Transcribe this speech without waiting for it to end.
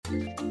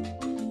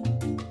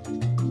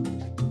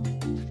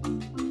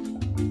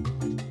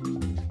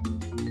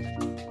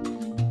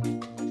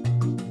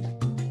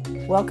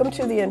Welcome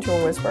to the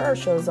Intern Whisper. Our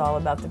show is all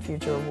about the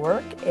future of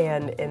work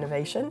and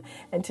innovation.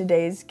 And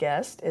today's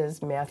guest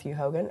is Matthew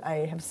Hogan.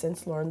 I have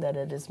since learned that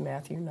it is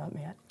Matthew, not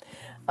Matt.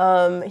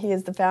 He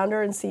is the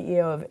founder and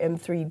CEO of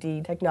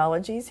M3D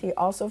Technologies. He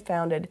also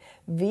founded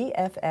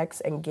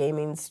VFX and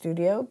Gaming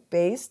Studio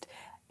based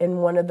in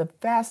one of the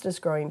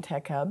fastest growing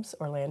tech hubs,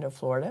 Orlando,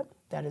 Florida.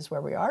 That is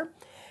where we are.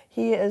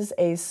 He is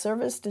a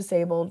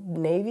service-disabled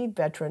Navy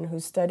veteran who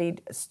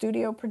studied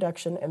studio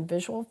production and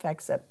visual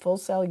effects at Full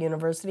Sail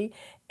University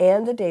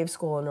and the Dave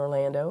School in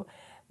Orlando.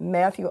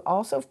 Matthew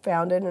also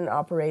founded and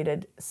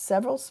operated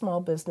several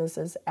small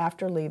businesses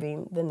after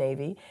leaving the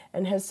Navy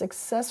and has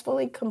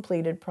successfully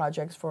completed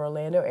projects for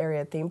Orlando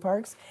area theme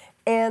parks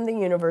and the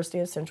University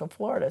of Central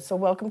Florida. So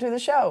welcome to the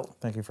show.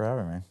 Thank you for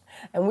having me.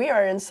 And we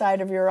are inside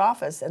of your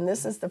office, and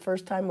this is the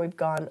first time we've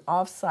gone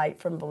off-site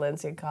from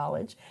Valencia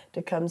College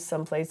to come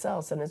someplace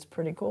else, and it's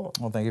pretty cool.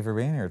 Well, thank you for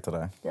being here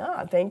today.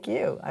 Yeah, thank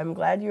you. I'm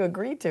glad you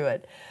agreed to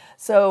it.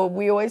 So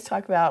we always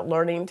talk about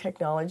learning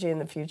technology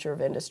and the future of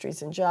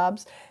industries and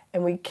jobs,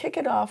 and we kick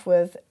it off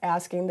with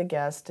asking the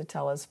guest to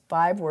tell us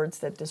 5 words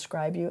that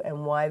describe you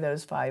and why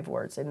those 5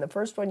 words. And the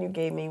first one you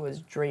gave me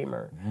was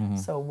dreamer. Mm-hmm.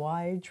 So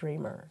why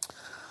dreamer?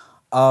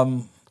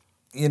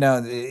 You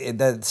know,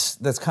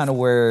 that's kind of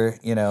where,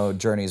 you know,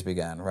 journeys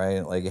begin,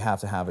 right? Like you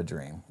have to have a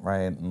dream,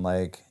 right?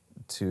 And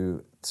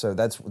so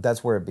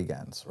that's where it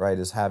begins, right?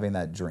 Is having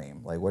that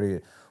dream. Like what are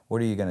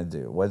you going to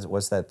do?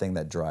 What's that thing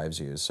that drives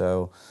you?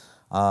 So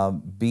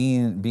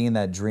being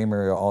that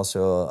dreamer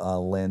also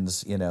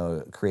lends, you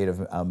know,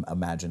 creative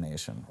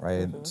imagination,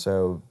 right? Mm-hmm.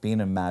 So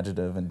being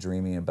imaginative and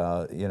dreaming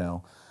about, you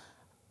know,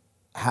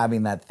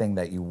 having that thing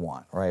that you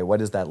want, right?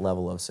 What is that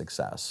level of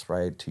success,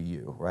 right, to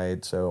you,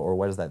 right? So, or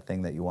what is that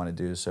thing that you want to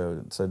do?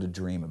 So to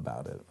dream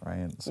about it,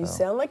 right? So, you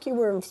sound like you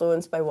were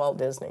influenced by Walt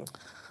Disney.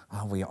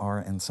 We are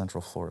in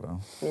Central Florida.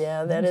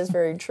 Yeah, that is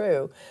very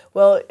true.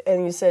 Well,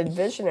 and you said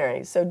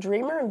visionary. So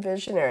dreamer and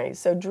visionary.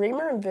 So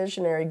dreamer and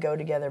visionary go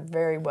together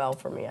very well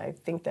for me. I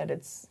think that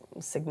it's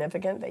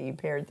significant that you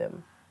paired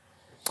them.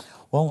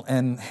 Well,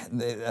 and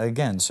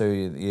again, so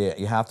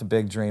you have the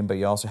big dream, but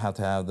you also have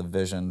to have the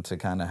vision to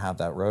kind of have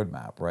that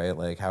roadmap, right?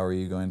 Like, how are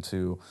you going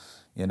to,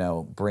 you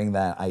know, bring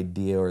that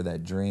idea or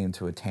that dream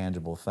to a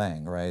tangible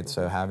thing, right? Mm-hmm.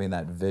 So having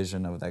that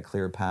vision of that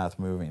clear path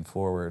moving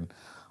forward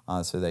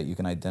so that you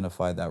can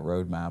identify that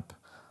roadmap.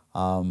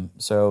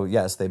 So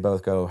yes, they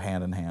both go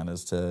hand in hand,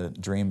 is to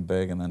dream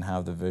big and then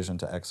have the vision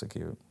to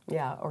execute.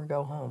 Yeah, or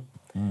go home.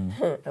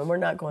 Mm. And we're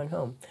not going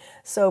home.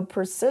 So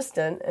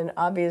persistent and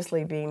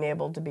obviously being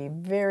able to be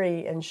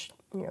very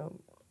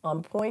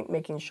on point,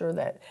 making sure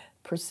that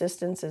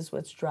persistence is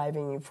what's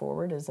driving you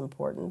forward is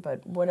important.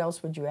 But what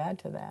else would you add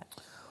to that?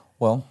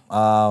 Well,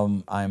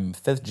 I'm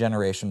 5th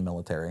generation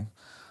military.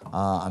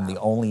 I'm the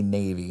only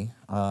Navy,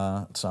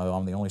 so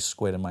I'm the only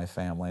squid in my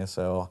family.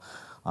 So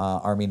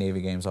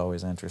Army-Navy game's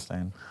always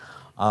interesting.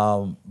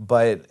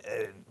 But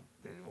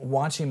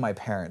watching my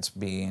parents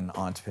being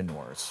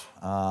entrepreneurs,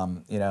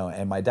 you know,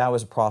 and my dad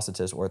was a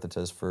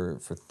orthotist for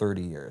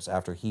 30 years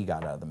after he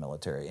got out of the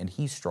military, and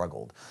he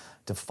struggled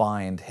to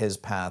find his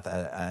path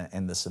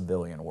in the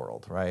civilian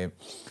world, right?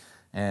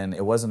 And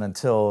it wasn't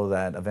until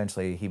that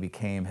eventually he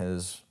became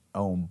his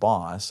own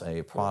boss,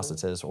 a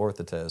prosthetist,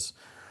 orthotist,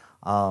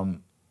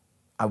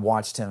 I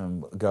watched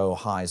him go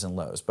highs and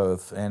lows,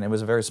 both, and it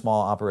was a very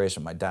small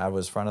operation. My dad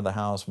was front of the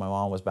house, my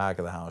mom was back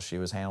of the house. She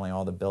was handling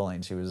all the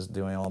billing, she was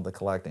doing all the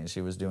collecting,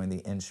 she was doing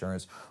the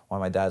insurance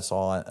while my dad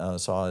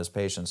saw his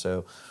patients.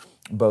 So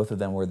both of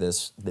them were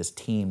this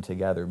team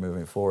together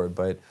moving forward.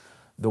 But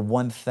the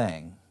one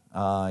thing,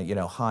 you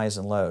know, highs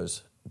and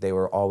lows, they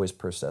were always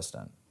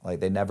persistent. Like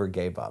they never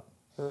gave up.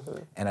 Mm-hmm.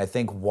 And I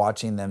think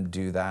watching them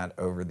do that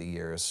over the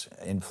years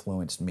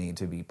influenced me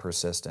to be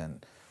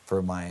persistent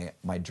for my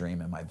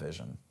dream and my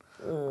vision.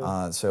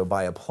 So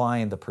by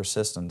applying the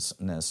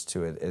persistenceness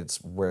to it,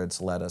 it's where it's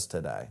led us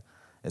today,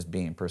 is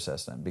being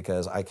persistent.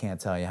 Because I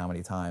can't tell you how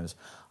many times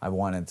I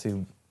wanted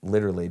to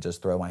literally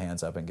just throw my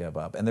hands up and give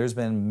up. And there's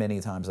been many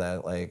times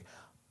that like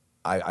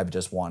I've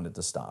just wanted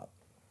to stop.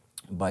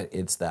 But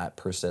it's that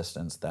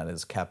persistence that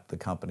has kept the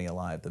company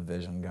alive, the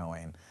vision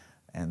going,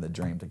 and the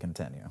dream to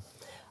continue.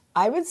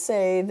 I would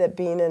say that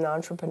being an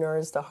entrepreneur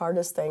is the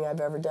hardest thing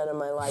I've ever done in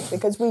my life,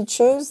 because we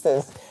choose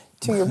this.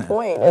 To your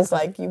point, it's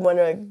like you want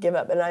to give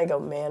up. And I go,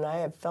 man, I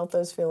have felt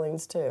those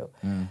feelings too.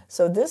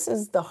 So this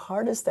is the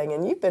hardest thing.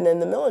 And you've been in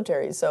the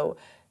military, so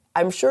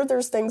I'm sure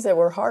there's things that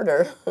were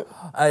harder.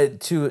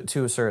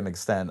 To a certain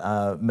extent.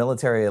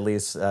 Military, at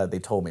least, they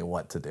told me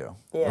what to do,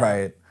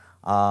 right?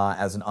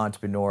 As an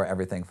entrepreneur,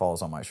 everything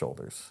falls on my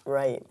shoulders.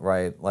 Right.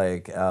 Right.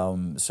 Like,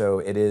 so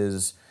it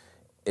is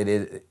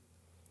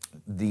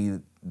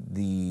the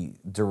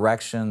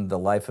direction, the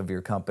life of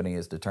your company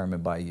is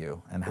determined by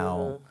you and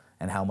how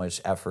much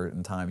effort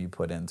and time you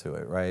put into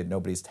it, right?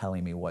 Nobody's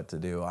telling me what to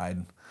do.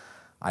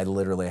 I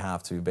literally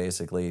have to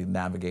basically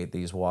navigate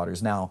these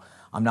waters. Now,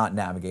 I'm not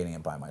navigating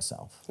it by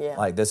myself. Yeah.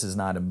 Like, this is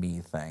not a me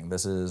thing.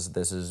 This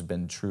has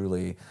been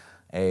truly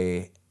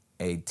a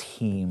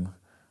team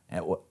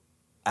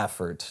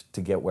effort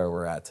to get where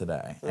we're at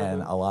today.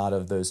 And a lot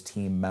of those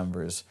team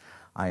members,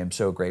 I am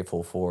so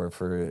grateful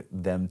for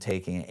them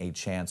taking a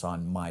chance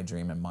on my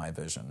dream and my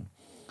vision,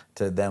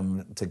 to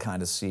them to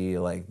kind of see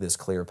like this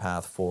clear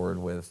path forward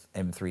with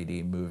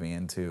M3D moving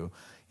into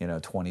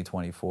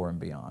 2024 and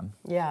beyond.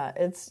 Yeah,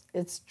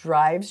 it's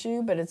drives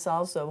you, but it's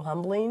also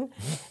humbling,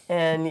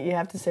 and you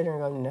have to sit there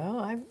and go,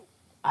 no,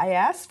 I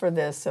asked for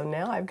this, so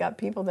now I've got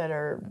people that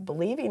are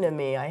believing in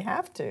me. I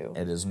have to.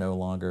 It is no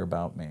longer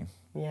about me.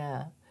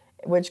 Yeah,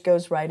 which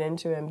goes right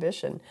into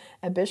ambition.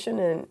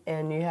 Ambition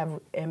and you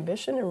have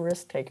ambition and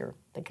risk taker.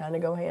 They kind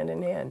of go hand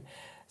in hand.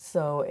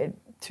 So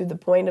to the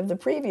point of the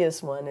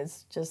previous one,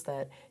 it's just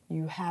that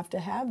you have to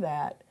have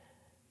that.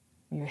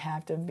 You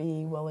have to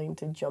be willing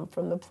to jump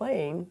from the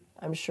plane.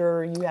 I'm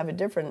sure you have a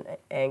different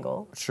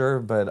angle. Sure,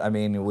 but I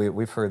mean,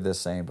 we've heard this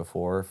saying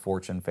before,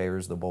 fortune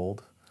favors the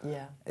bold.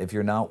 Yeah. If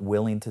you're not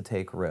willing to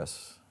take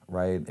risks,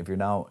 right? If you're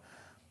not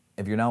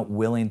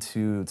willing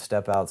to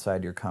step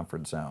outside your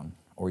comfort zone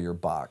or your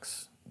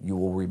box, you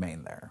will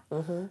remain there.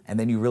 And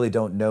then you really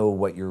don't know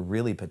what your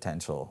really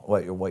potential,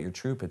 what your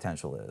true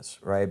potential is,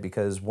 right?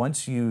 Because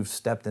once you've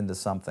stepped into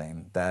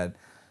something that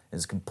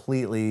is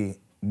completely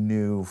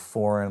new,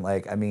 foreign,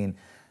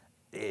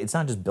 it's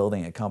not just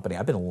building a company.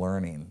 I've been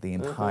learning the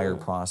entire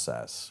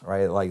process,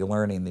 right? Like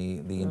learning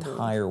the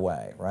entire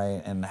way,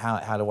 right? And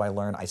how do I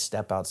learn? I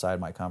step outside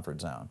my comfort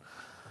zone.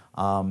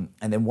 And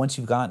then once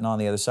you've gotten on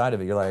the other side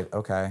of it, you're like,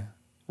 okay.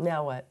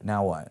 Now what?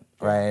 Now what,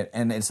 right?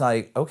 And it's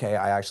like, okay,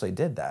 I actually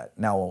did that.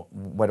 Now,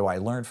 what do I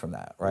learn from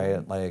that,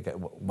 right? Like,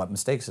 what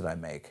mistakes did I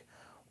make?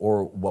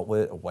 Or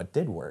what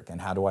did work? And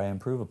how do I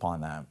improve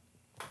upon that?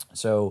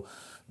 So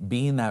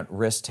being that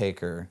risk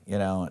taker,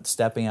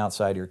 stepping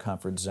outside your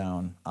comfort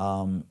zone,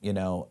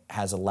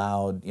 has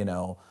allowed,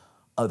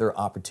 other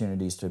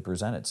opportunities to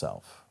present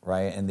itself,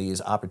 right? And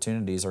these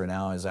opportunities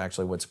is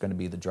actually what's going to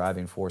be the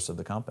driving force of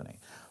the company.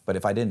 But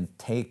if I didn't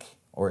take,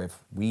 or if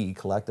we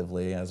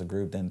collectively as a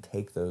group didn't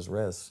take those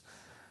risks,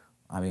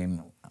 I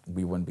mean,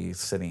 we wouldn't be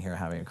sitting here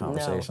having a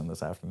conversation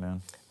this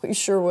afternoon. We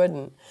sure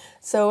wouldn't.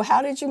 So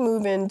how did you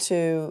move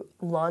into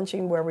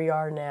launching where we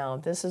are now?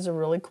 This is a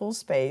really cool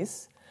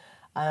space.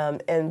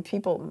 And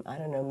people, I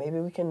don't know, maybe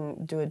we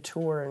can do a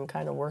tour and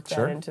kind of work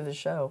that into the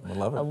show We'd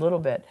love it. a little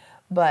bit.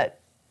 But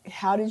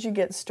how did you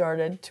get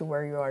started to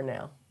where you are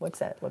now? What's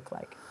that look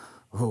like?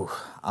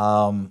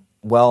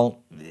 Well,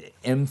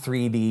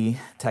 M3D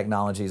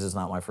Technologies is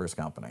not my first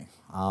company.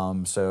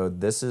 So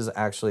this has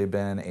actually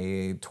been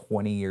a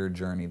 20-year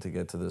journey to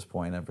get to this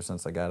point ever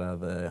since I got out of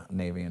the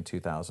Navy in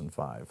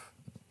 2005.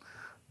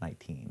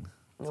 19.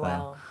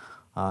 Wow.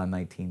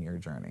 19-year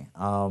journey.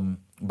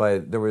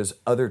 But there was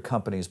other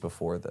companies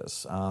before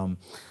this.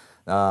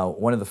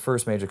 One of the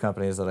first major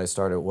companies that I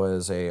started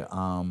was a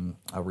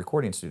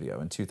recording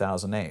studio in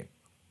 2008.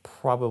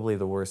 Probably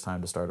the worst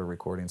time to start a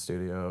recording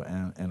studio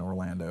in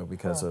Orlando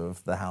because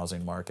of the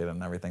housing market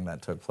and everything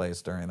that took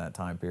place during that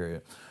time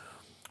period.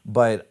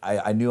 But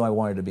I knew I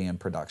wanted to be in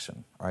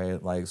production, right?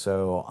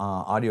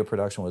 Audio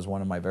production was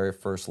one of my very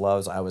first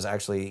loves. I was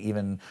actually,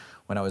 even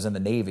when I was in the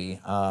Navy,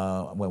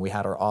 when we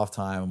had our off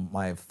time,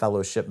 my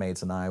fellow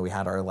shipmates and we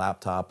had our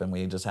laptop and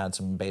we just had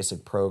some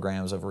basic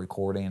programs of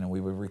recording, and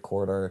we would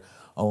record our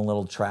own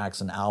little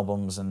tracks and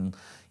albums. And,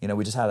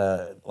 we just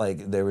had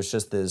there was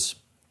just this,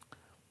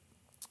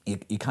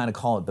 you kind of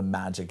call it the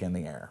magic in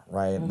the air,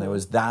 right? And there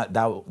was that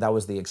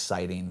was the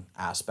exciting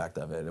aspect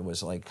of it. It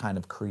was like kind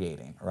of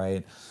creating,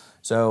 right?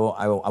 So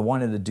I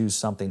wanted to do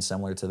something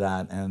similar to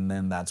that, and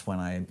then that's when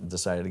I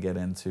decided to get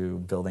into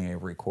building a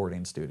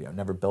recording studio.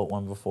 Never built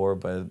one before,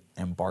 but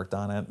embarked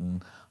on it,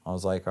 and I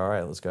was like, all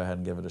right, let's go ahead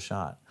and give it a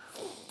shot.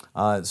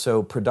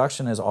 So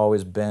production has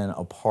always been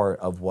a part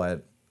of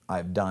what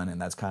I've done,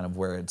 and that's kind of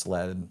where it's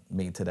led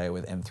me today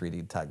with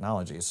M3D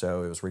Technology.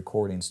 So it was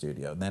recording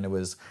studio. Then it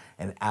was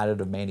an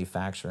additive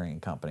manufacturing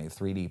company,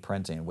 3D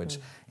printing, which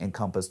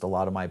encompassed a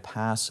lot of my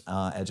past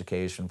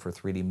education for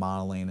 3D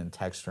modeling and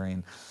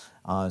texturing.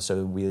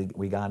 So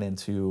we got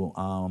into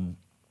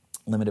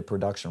limited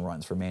production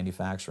runs for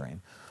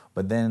manufacturing.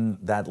 But then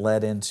that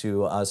led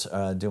into us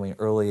doing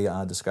early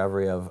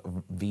discovery of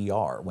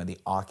VR when the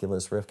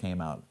Oculus Rift came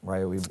out,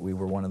 right? We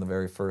were one of the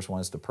very first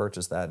ones to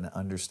purchase that and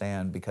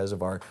understand, because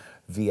of our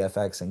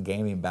VFX and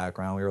gaming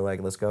background, we were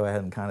like, let's go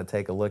ahead and kind of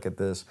take a look at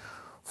this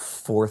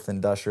fourth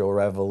industrial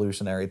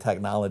revolutionary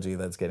technology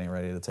that's getting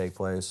ready to take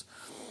place.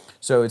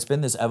 So it's been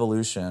this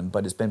evolution,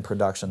 but it's been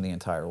production the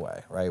entire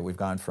way, right? We've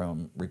gone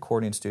from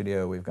recording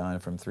studio, we've gone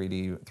from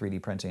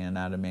 3D printing and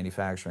additive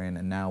manufacturing,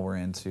 and now we're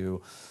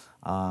into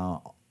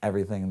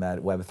everything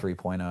that Web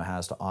 3.0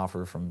 has to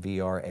offer, from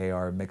VR,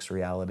 AR, mixed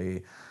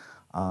reality,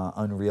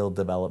 Unreal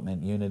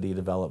development, Unity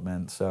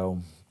development. So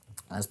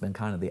that's been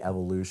kind of the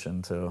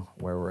evolution to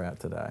where we're at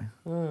today.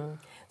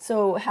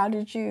 So how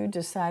did you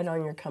decide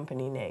on your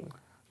company name?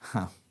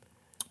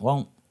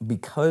 Well,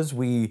 because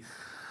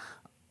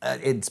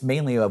It's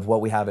mainly of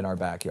what we have in our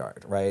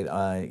backyard, right?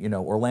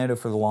 Orlando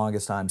for the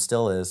longest time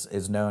still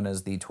is known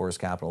as the tourist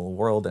capital of the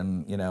world,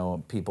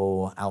 and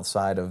people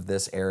outside of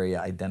this area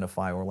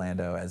identify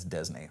Orlando as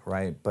Disney,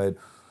 right? But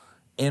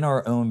in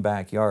our own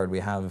backyard, we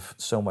have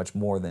so much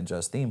more than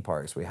just theme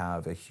parks. We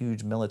have a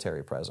huge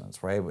military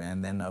presence, right?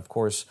 And then, of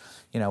course,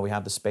 we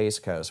have the Space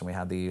Coast, and we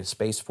have the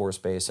Space Force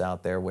Base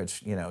out there,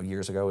 which,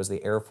 years ago was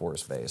the Air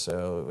Force Base.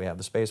 So we have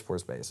the Space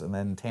Force Base. And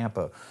then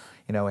Tampa,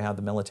 we have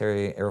the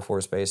military Air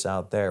Force Base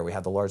out there. We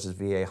have the largest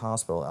VA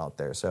hospital out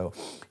there. So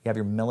you have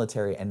your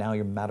military and now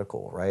your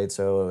medical, right?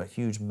 So a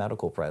huge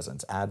medical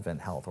presence,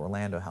 Advent Health,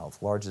 Orlando Health,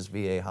 largest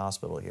VA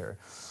hospital here.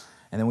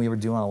 And then we were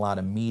doing a lot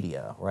of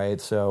media,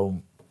 right?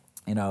 So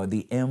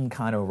the M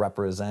kind of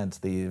represents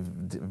the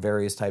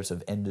various types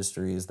of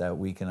industries that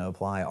we can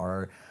apply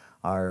our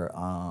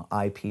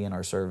IP and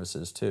our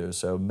services to.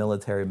 So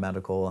military,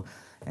 medical,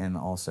 and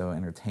also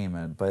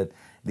entertainment. But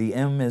the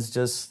M is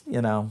just,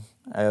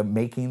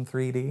 making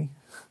 3D,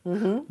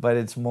 but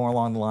it's more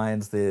along the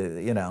lines,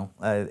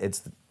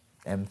 it's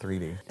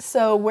M3D.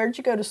 So where'd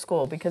you go to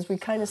school? Because we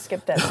kind of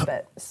skipped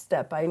that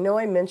step. I know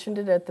I mentioned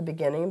it at the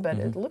beginning, but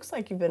it looks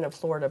like you've been a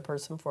Florida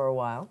person for a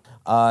while.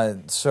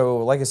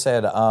 So like I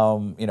said,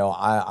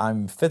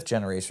 I'm fifth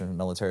generation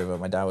military, but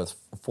my dad was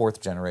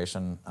fourth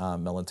generation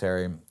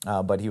military.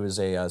 But he was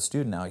a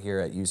student out here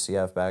at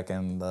UCF back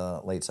in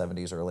the late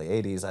 70s, early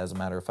 80s. As a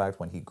matter of fact,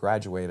 when he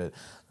graduated,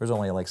 there was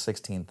only like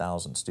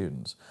 16,000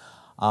 students.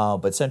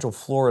 But Central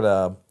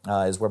Florida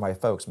is where my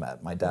folks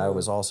met. My dad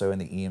was also in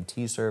the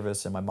EMT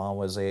service, and my mom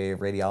was a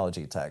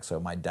radiology tech. So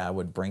my dad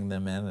would bring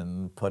them in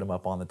and put them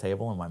up on the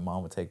table, and my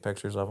mom would take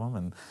pictures of them.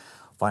 And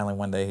finally,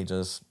 one day, he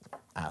just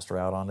asked her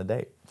out on a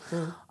date.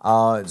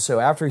 So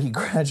after he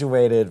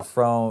graduated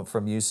from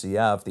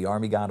UCF, the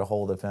Army got a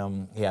hold of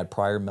him. He had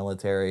prior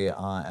military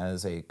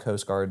as a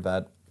Coast Guard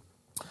vet.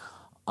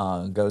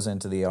 Goes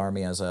into the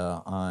Army as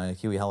a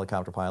Huey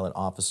helicopter pilot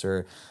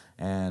officer,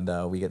 and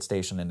we get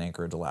stationed in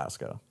Anchorage,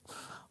 Alaska.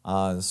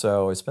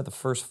 So I spent the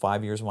first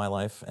 5 years of my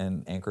life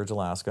in Anchorage,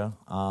 Alaska,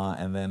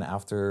 and then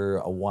after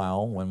a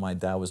while, when my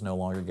dad was no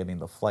longer getting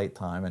the flight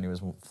time and he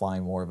was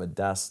flying more of a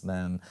desk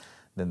than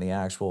the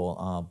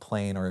actual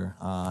plane or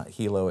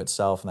helo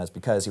itself, and that's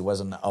because he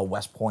wasn't a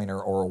West Pointer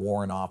or a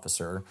warrant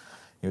officer.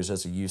 He was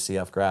just a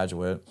UCF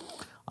graduate.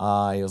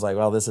 He was like,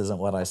 well, this isn't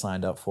what I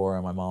signed up for.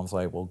 And my mom's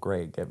like, well,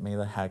 great, get me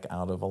the heck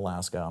out of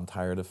Alaska. I'm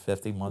tired of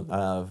 50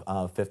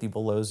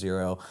 below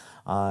zero,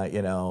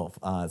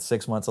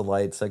 6 months of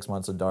light, 6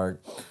 months of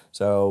dark.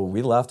 So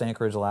we left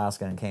Anchorage,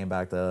 Alaska, and came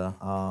back to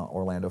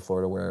Orlando,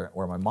 Florida,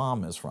 where my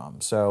mom is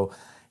from. So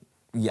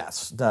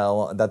yes,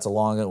 that's a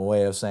long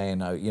way of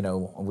saying,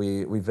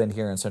 we've been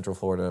here in Central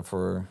Florida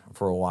for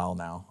a while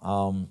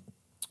now.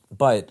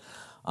 But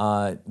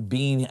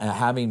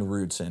having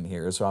roots in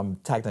here, so I'm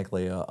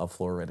technically a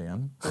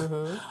Floridian.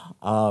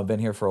 Been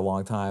here for a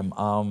long time.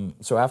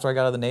 So after I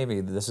got out of the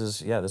Navy, this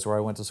is where I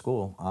went to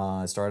school.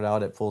 I started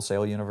out at Full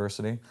Sail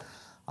University,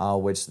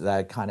 which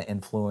that kind of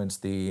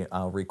influenced the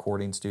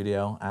recording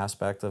studio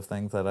aspect of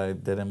things that I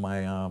did in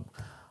my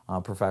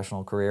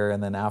professional career.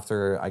 And then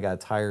after I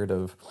got tired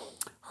of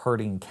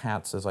herding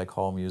cats, as I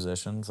call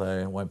musicians,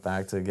 I went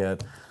back to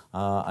get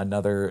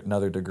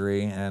another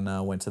degree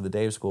and went to the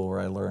Dave School,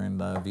 where I learned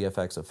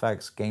VFX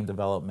effects, game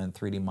development,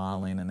 3D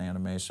modeling, and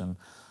animation.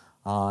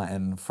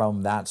 And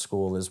from that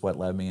school is what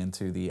led me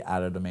into the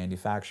additive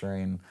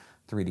manufacturing,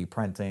 3D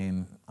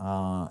printing,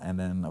 and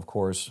then, of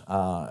course,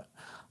 I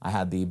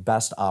had the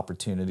best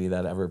opportunity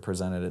that ever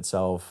presented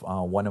itself.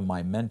 One of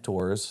my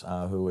mentors,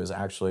 who was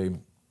actually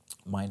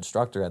my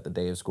instructor at the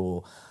Dave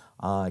School,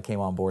 came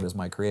on board as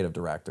my creative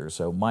director.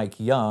 So Mike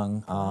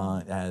Young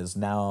as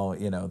now,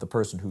 the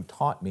person who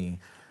taught me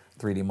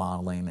 3D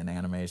modeling and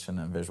animation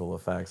and visual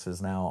effects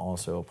is now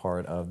also a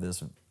part of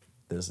this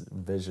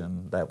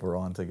vision that we're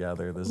on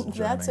together, this journey.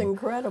 That's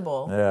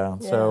incredible. Yeah.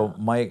 So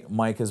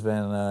Mike has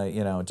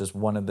been, just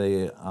one of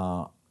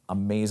the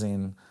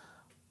amazing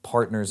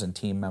partners and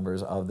team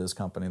members of this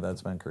company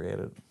that's been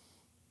created.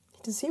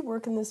 Does he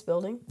work in this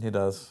building? He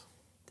does.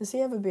 Does he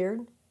have a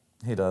beard?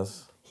 He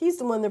does. He's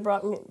the one that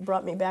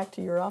brought me back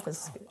to your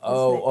office.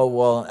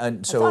 Well,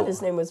 and so I thought his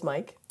name was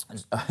Mike.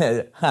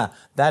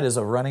 That is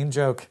a running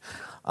joke.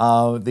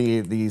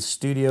 The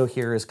studio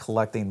here is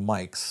collecting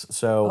mics.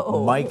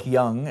 So Mike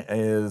Young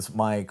is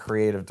my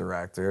creative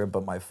director,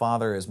 but my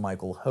father is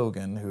Michael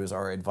Hogan, who is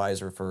our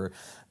advisor for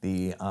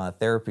the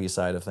therapy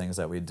side of things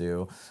that we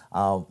do.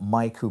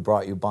 Mike, who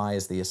brought you by,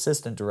 is the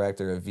assistant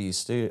director of View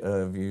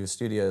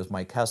Studios,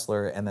 Mike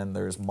Kessler, and then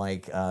there's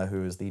Mike,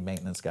 who is the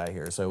maintenance guy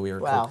here. So we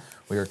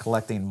are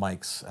collecting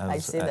mics,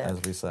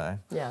 as we say.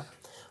 Yeah.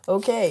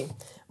 Okay.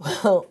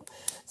 Well,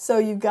 so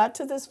you got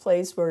to this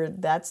place where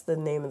that's the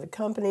name of the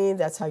company.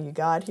 That's how you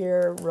got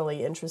here.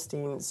 Really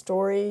interesting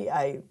story.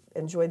 I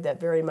enjoyed that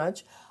very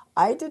much.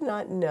 I did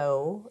not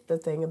know the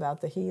thing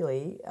about the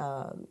Healy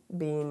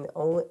being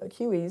only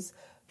Huey's,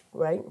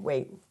 right?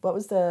 Wait, what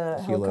was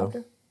the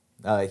helicopter?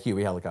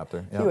 Huey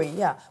helicopter. Yeah. Huey,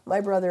 yeah.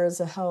 My brother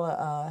is a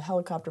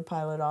helicopter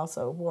pilot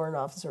also, warrant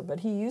officer, but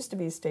he used to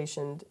be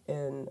stationed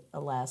in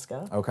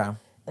Alaska. Okay.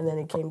 and then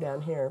he came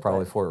down here.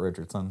 Probably but, Fort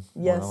Richardson.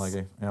 Yes.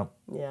 Yep.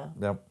 Yeah.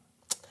 Yep.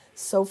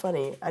 So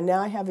funny. And now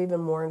I have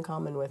even more in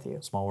common with you.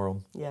 Small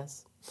world.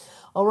 Yes.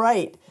 All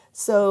right.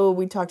 So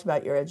we talked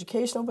about your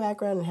educational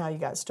background and how you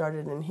got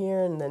started in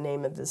here and the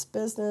name of this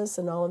business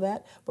and all of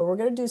that. But we're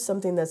going to do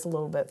something that's a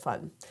little bit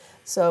fun.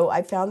 So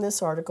I found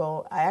this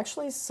article. I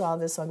actually saw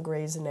this on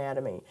Grey's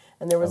Anatomy.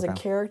 And there was a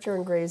character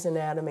in Grey's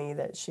Anatomy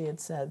that she had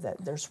said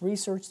that there's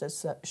research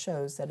that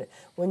shows that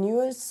when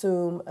you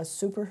assume a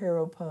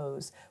superhero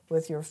pose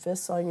with your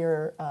fists on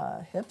your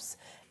hips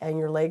and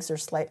your legs are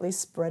slightly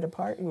spread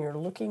apart and you're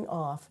looking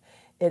off,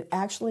 it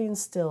actually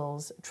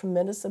instills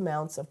tremendous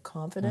amounts of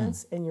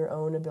confidence in your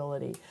own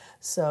ability.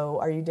 So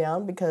are you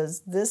down?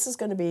 Because this is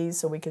going to be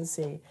so we can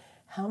see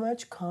how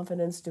much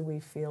confidence do we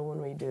feel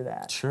when we do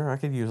that. Sure, I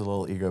could use a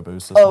little ego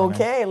boost.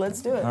 Okay,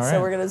 let's do it. All so right.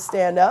 we're going to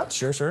stand up.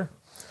 Sure.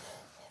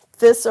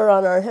 Fists are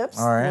on our hips,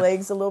 All right.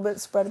 legs a little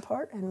bit spread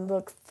apart, and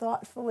look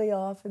thoughtfully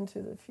off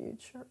into the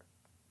future.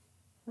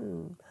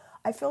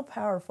 I feel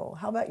powerful.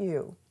 How about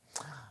you?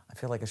 I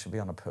feel like I should be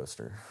on a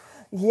poster.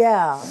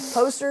 Yeah,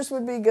 posters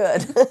would be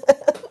good.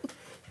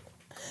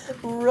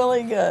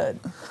 Really good.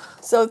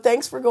 So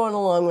thanks for going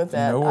along with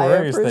that. No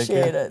worries. I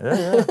appreciate it.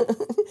 Yeah.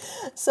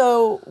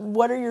 So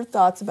what are your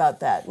thoughts about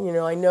that? You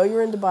know, I know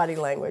you're into body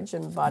language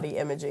and body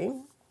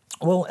imaging.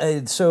 Well,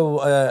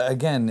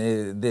 again,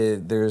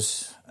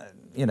 there's,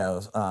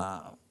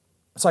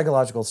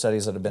 psychological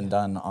studies that have been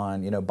done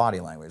on, body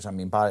language. I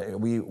mean,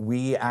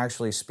 we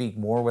actually speak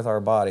more with our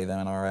body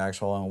than our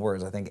actual own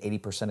words. I think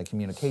 80% of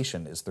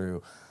communication is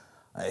through,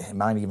 it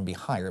might even be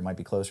higher, it might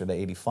be closer to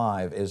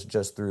 85, is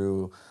just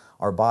through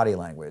our body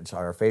language,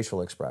 our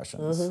facial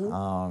expressions.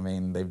 I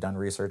mean, they've done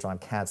research on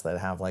cats that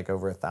have like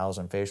over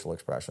 1,000 facial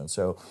expressions.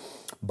 So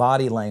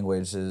body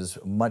language is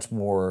much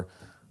more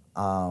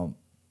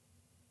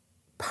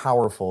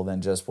powerful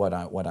than just what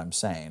I'm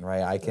saying,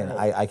 right?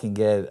 I can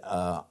get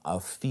a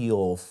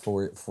feel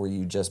for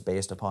you just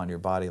based upon your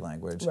body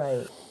language.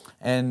 Right.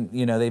 And,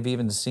 they've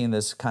even seen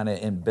this kind of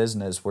in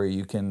business where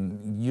you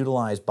can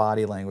utilize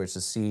body language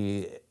to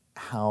see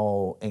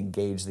how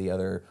engaged the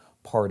other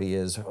party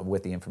is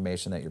with the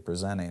information that you're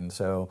presenting.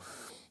 So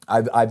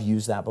I've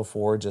used that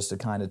before just to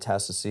kind of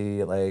test to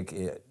see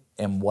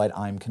and what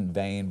I'm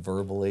conveying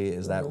verbally,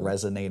 is that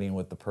resonating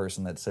with the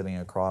person that's sitting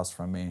across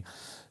from me?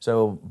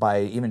 So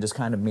by even just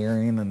kind of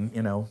mirroring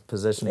and,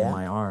 positioning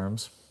my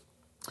arms,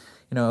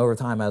 over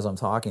time as I'm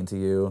talking to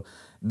you,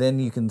 then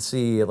you can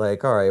see all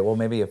right, well,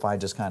 maybe if I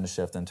just kind of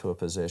shift into a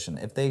position,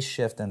 if they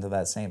shift into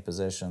that same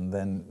position,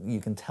 then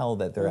you can tell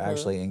that they're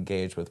actually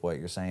engaged with what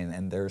you're saying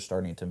and they're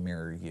starting to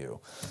mirror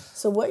you.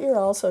 So what you're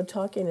also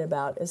talking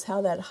about is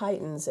how that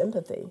heightens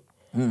empathy.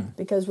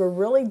 Because we're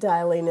really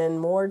dialing in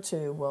more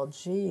to, well,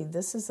 gee,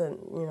 this isn't,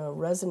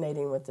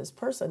 resonating with this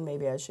person.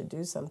 Maybe I should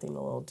do something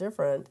a little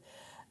different.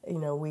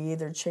 We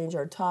either change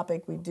our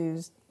topic, we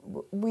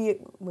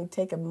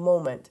take a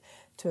moment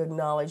to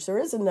acknowledge there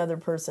is another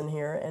person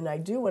here, and I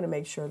do want to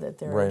make sure that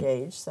they're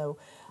engaged. So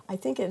I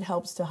think it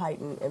helps to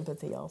heighten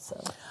empathy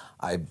also.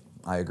 I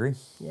agree.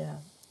 Yeah,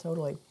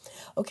 totally.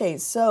 Okay,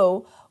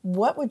 so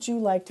what would you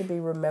like to be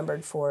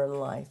remembered for in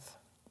life?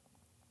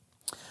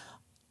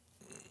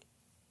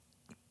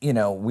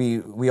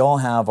 We all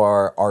have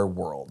our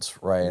worlds,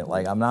 right?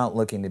 Like, I'm not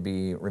looking to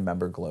be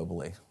remembered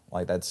globally.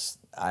 Like,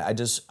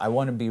 I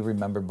want to be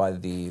remembered by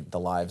the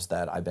lives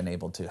that I've been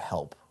able to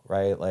help,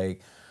 right?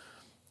 Like,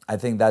 I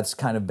think that's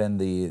kind of been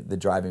the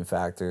driving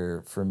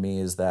factor for me,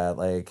 is that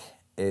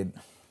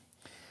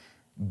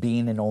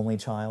being an only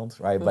child,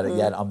 right? But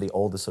yet I'm the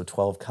oldest of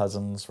 12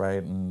 cousins,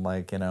 right? And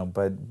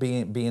but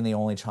being the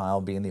only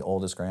child, being the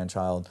oldest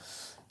grandchild,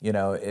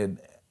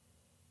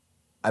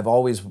 I've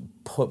always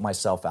put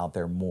myself out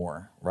there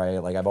more, right?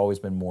 Like, I've always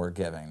been more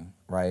giving,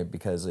 right?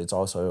 Because it's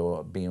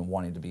also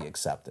wanting to be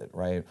accepted,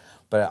 right?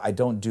 But I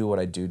don't do what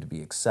I do to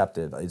be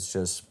accepted. It's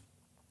just,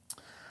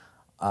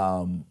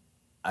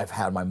 I've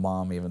had my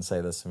mom even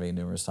say this to me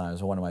numerous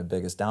times. One of my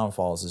biggest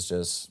downfalls is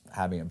just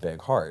having a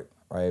big heart,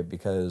 right?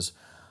 Because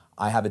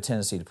I have a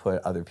tendency to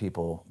put other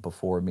people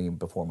before me,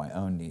 before my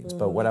own needs.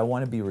 But what I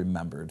want to be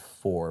remembered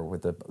for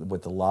with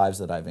the lives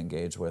that I've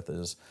engaged with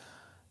is,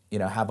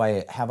 have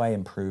I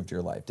improved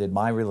your life? Did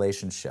my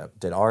relationship,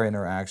 did our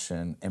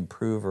interaction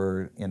improve,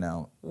 or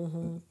not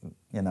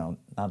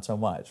so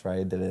much,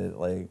 right? Did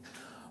it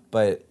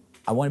but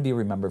I want to be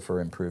remembered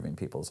for improving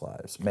people's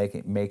lives,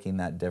 making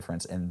that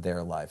difference in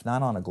their life,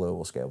 not on a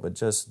global scale, but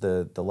just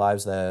the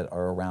lives that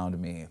are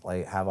around me.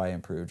 Like, have I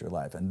improved your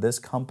life? And this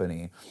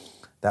company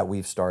that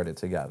we've started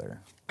together,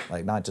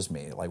 not just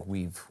me,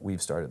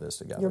 we've started this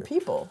together. Your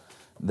people.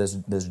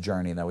 This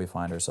journey that we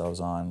find ourselves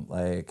on,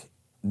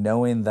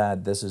 knowing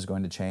that this is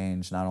going to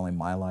change not only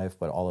my life,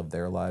 but all of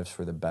their lives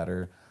for the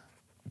better,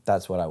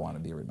 that's what I want to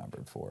be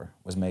remembered for,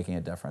 was making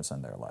a difference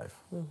in their life.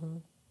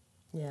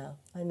 Yeah,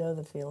 I know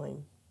the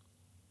feeling.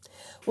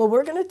 Well,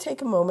 we're going to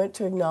take a moment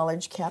to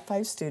acknowledge Cat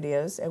 5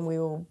 Studios, and we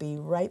will be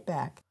right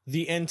back.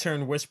 The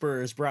Intern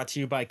Whisperer is brought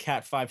to you by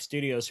Cat 5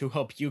 Studios, who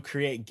help you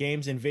create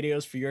games and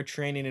videos for your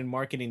training and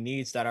marketing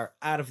needs that are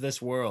out of this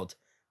world.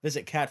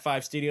 Visit Cat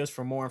 5 Studios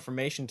for more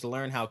information to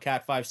learn how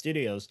Cat 5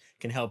 Studios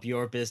can help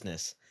your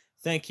business.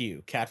 Thank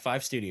you, Cat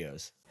 5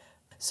 Studios.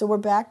 So we're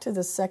back to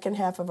the second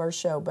half of our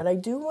show, but I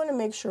do want to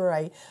make sure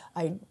I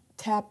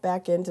tap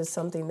back into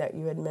something that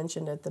you had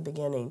mentioned at the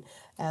beginning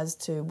as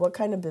to what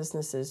kind of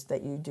businesses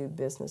that you do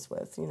business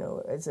with. You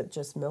know, is it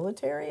just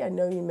military? I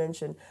know you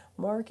mentioned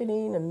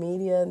marketing and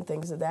media and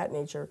things of that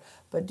nature,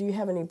 but do you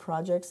have any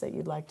projects that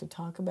you'd like to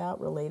talk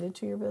about related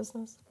to your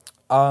business?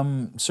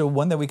 So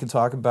one that we could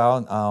talk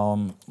about.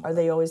 Are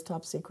they always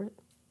top secret?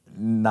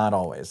 Not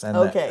always. And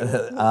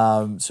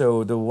Okay.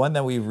 so the one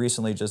that we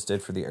recently just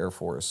did for the Air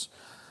Force,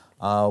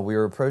 we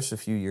were approached a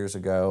few years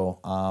ago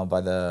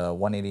by the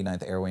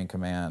 189th Air Wing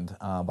Command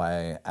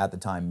by, at the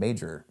time,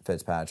 Major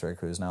Fitzpatrick,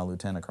 who is now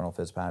Lieutenant Colonel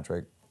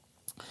Fitzpatrick.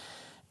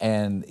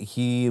 And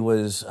he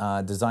was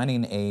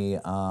designing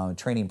a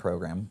training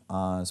program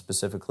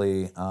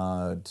specifically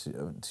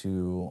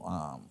to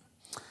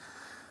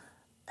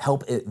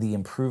help the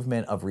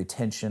improvement of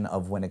retention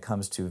of when it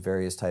comes to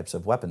various types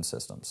of weapon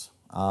systems.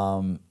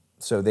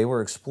 So they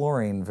were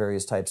exploring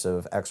various types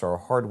of XR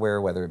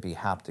hardware, whether it be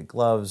haptic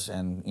gloves,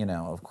 and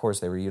of course,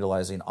 they were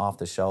utilizing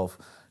off-the-shelf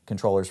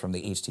controllers from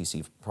the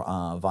HTC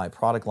Vive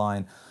product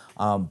line,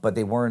 but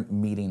they weren't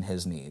meeting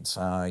his needs.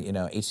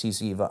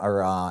 HTC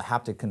or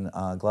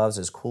haptic gloves,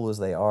 as cool as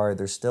they are,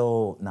 they're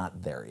still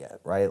not there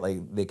yet, right?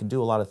 Like they can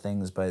do a lot of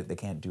things, but they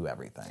can't do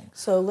everything.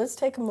 So let's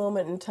take a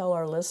moment and tell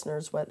our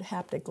listeners what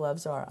haptic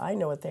gloves are. I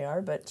know what they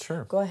are, but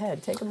Sure. Go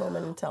ahead, take a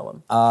moment and tell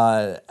them.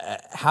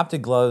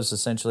 Haptic gloves,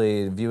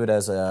 essentially view it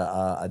as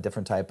a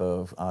different type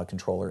of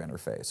controller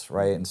interface,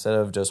 right? Instead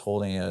of just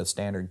holding a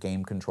standard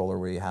game controller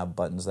where you have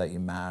buttons that you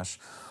mash,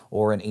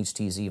 or an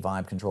HTC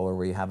Vive controller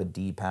where you have a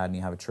D-pad and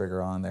you have a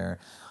trigger on there.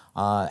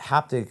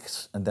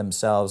 Haptics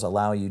themselves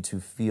allow you to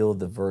feel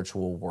the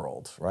virtual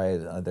world, right?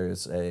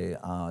 There's a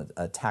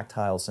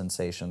tactile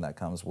sensation that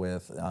comes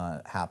with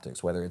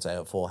haptics, whether it's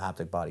a full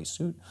haptic body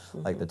suit,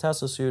 like the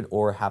Tesla suit,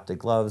 or haptic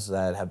gloves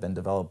that have been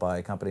developed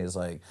by companies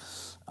like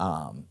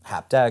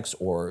Haptex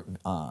or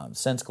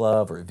Sense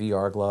Glove or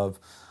VR Glove.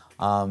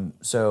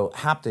 So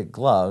haptic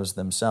gloves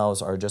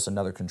themselves are just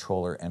another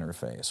controller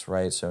interface,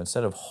 right? So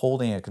instead of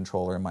holding a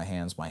controller in my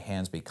hands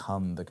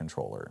become the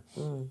controller.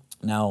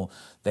 Now,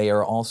 they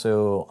are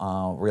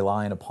also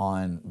relying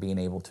upon being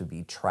able to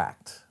be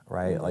tracked,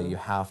 right? Like you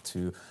have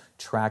to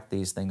track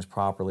these things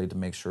properly to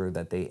make sure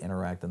that they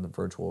interact in the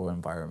virtual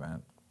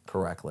environment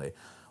correctly.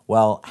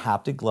 Well,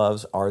 haptic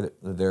gloves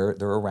they're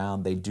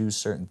around, they do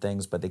certain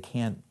things, but they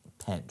can't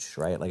pinch,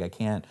 right? Like I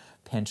can't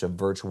pinch a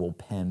virtual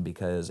pen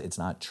because it's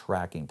not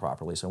tracking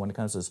properly. So when it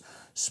comes to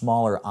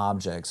smaller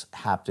objects,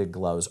 haptic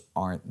gloves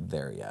aren't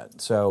there yet.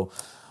 So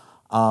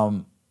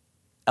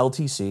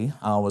LTC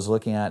was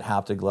looking at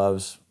haptic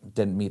gloves,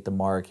 didn't meet the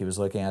mark. He was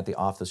looking at the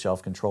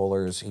off-the-shelf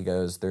controllers. He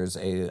goes, there's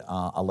a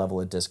level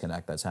of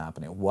disconnect that's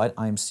happening. What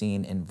I'm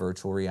seeing in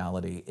virtual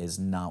reality is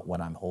not what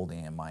I'm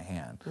holding in my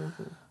hand.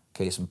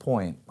 Case in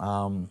point,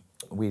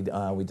 we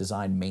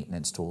designed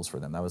maintenance tools for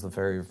them. That was the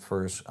very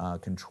first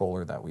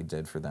controller that we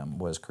did for them,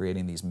 was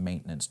creating these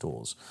maintenance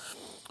tools.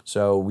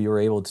 So we were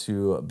able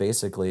to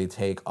basically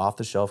take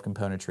off-the-shelf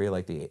componentry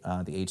like the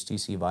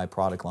HTC Vive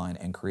product line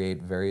and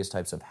create various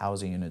types of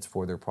housing units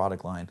for their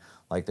product line,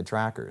 like the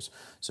trackers.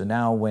 So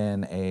now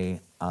when a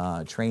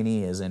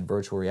trainee is in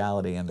virtual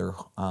reality and they're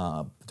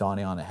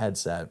donning on a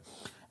headset,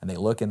 and they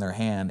look in their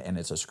hand and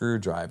it's a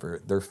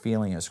screwdriver, they're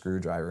feeling a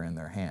screwdriver in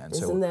their hand.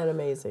 Isn't that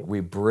amazing? We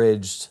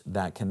bridged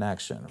that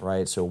connection,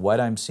 right? So what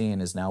I'm seeing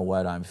is now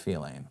what I'm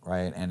feeling,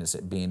 right? And it's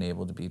being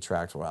able to be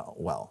tracked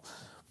well.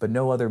 But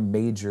no other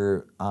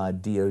major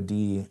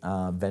DoD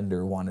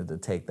vendor wanted to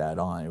take that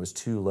on. It was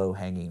too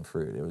low-hanging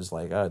fruit. It was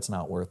like, oh, it's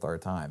not worth our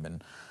time.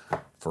 And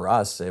for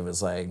us, it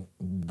was like,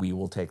 we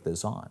will take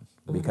this on.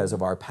 Because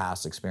of our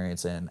past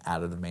experience in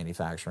additive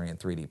manufacturing and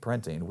 3D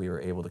printing, we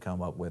were able to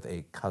come up with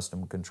a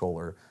custom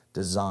controller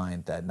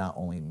design that not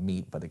only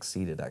meet but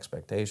exceeded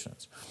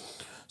expectations.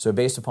 So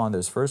based upon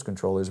those first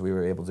controllers, we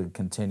were able to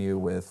continue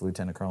with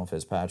Lieutenant Colonel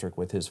Fitzpatrick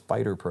with his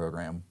fighter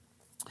program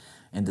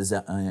and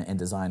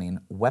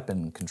designing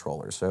weapon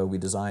controllers. So we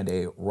designed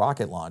a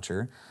rocket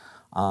launcher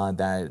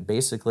that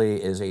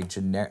basically is a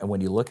generic.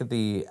 When you look at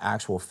the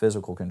actual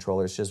physical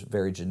controller, it's just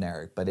very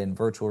generic. But in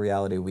virtual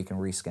reality, we can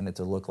reskin it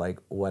to look like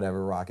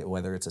whatever rocket,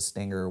 whether it's a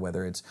Stinger,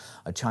 whether it's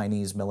a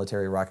Chinese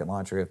military rocket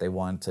launcher, if they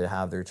want to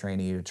have their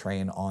trainee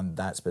train on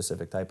that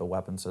specific type of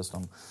weapon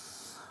system.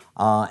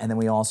 And then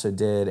we also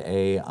did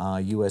a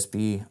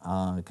USB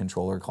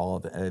controller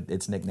called,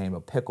 its nickname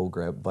a pickle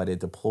grip, but it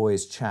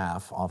deploys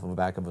chaff off of the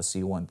back of a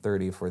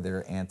C-130 for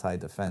their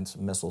anti-defense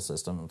missile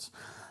systems.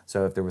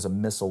 So if there was a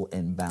missile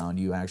inbound,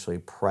 you actually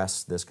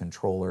press this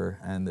controller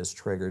and this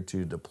trigger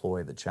to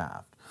deploy the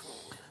chaff.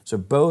 So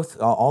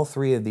all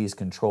three of these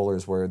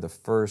controllers were the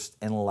first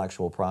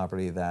intellectual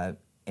property that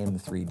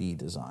M3D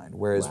designed,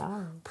 whereas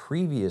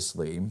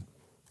previously,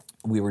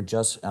 we were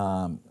just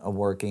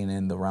working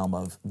in the realm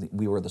of,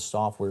 we were the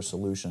software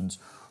solutions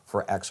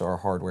for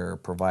XR hardware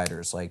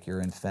providers like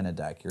your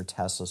Infinidec, your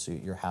Tesla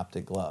suit, your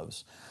haptic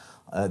gloves.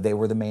 They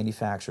were the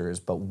manufacturers,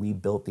 but we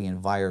built the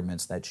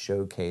environments that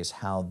showcase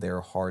how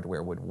their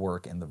hardware would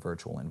work in the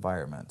virtual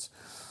environments.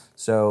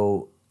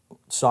 So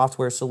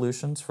software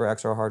solutions for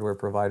XR hardware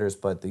providers,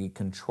 but the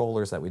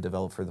controllers that we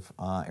developed for the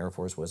Air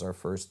Force was our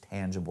first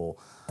tangible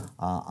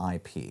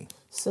IP.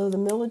 So the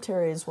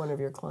military is one of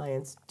your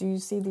clients. Do you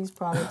see these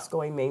products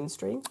going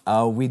mainstream?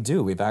 We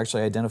do. We've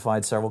actually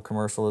identified several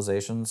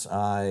commercializations,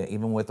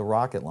 even with the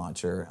rocket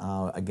launcher.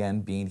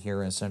 Again, being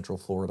here in Central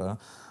Florida,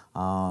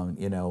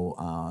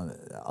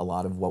 a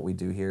lot of what we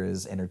do here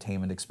is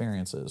entertainment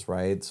experiences,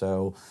 right?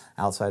 So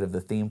outside of the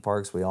theme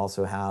parks, we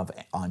also have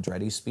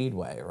Andretti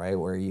Speedway, right,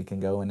 where you can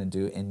go in and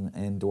do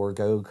indoor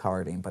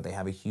go-karting, but they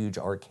have a huge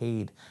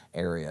arcade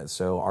area.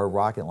 So our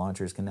rocket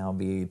launchers can now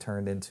be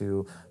turned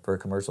into, for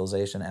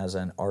commercialization, as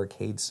an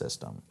arcade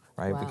system,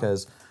 right? Wow.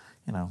 Because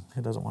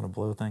who doesn't want to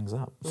blow things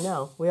up?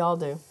 No, we all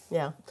do.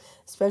 Yeah,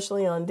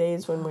 especially on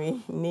days when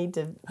we need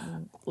to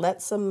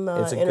let some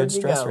it's a energy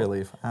good stress go.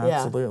 relief.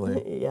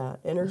 Absolutely. Yeah,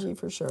 energy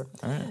for sure.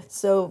 All right.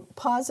 So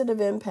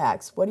positive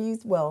impacts.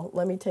 Well,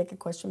 let me take a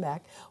question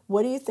back.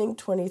 What do you think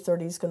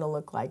 2030 is going to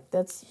look like?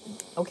 That's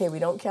okay. We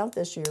don't count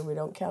this year. We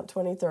don't count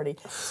 2030.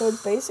 So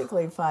it's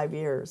basically 5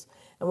 years.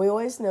 And we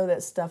always know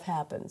that stuff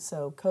happens.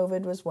 So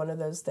COVID was one of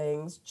those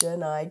things.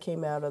 Gen I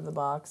came out of the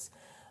box,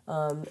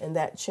 and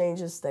that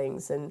changes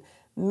things. And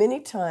many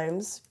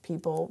times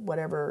people,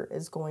 whatever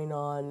is going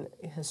on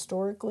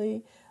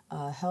historically,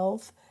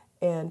 health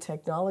and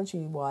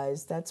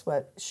technology-wise, that's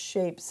what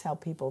shapes how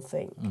people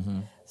think. Mm-hmm.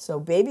 So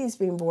babies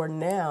being born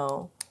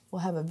now will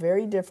have a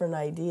very different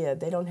idea.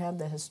 They don't have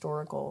the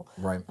historical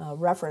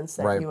reference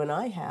that you and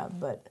I have.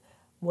 But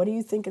what do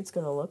you think it's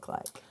going to look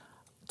like?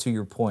 To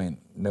your point,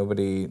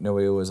 nobody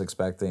was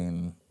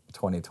expecting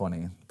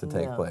 2020 to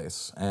take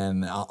place,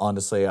 and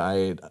honestly,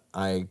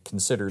 I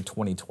consider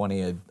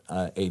 2020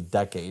 a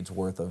decade's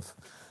worth of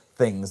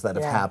things that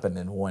have happened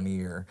in 1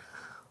 year.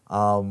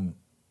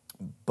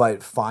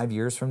 But 5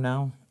 years from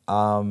now,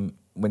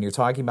 when you're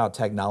talking about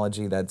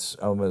technology, that's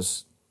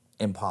almost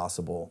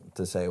impossible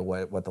to say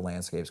what the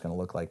landscape is going to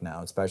look like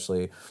now,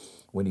 especially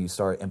when you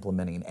start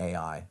implementing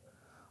AI.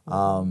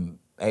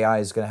 AI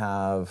is going to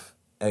have,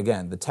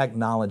 again, the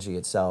technology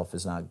itself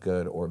is not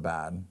good or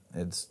bad.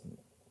 It's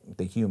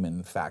the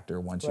human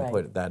factor once you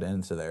put that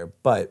into there.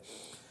 But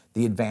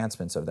the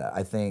advancements of that,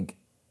 I think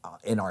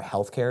in our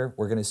healthcare,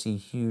 we're going to see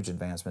huge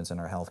advancements in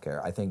our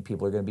healthcare. I think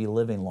people are going to be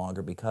living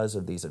longer because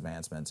of these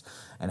advancements,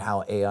 and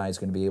how AI is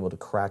going to be able to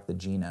crack the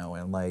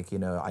genome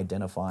and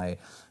identify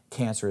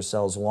cancerous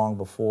cells long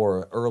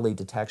before early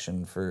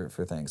detection for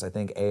things. I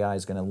think AI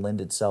is going to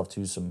lend itself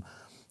to some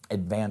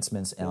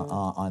advancements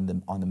on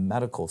the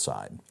medical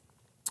side.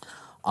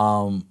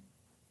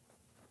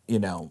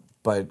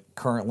 But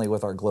currently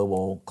with our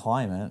global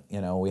climate,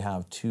 we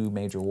have two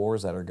major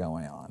wars that are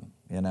going on.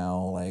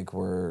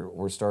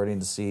 We're starting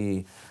to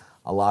see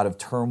a lot of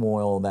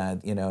turmoil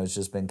that, has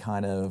just been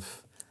kind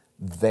of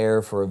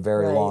there for a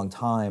very long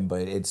time,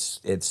 but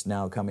it's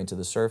now coming to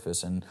the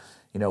surface. And,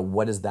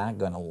 what is that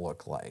going to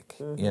look like?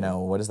 Mm-hmm.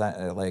 What is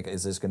that like?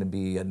 Is this going to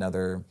be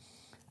another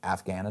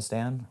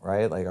Afghanistan,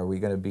 right? Like, are we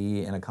going to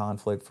be in a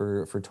conflict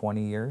for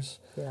 20 years?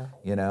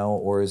 Yeah.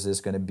 Or is this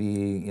going to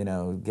be,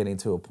 getting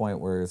to a point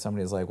where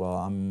somebody's like, well,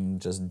 I'm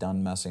just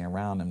done messing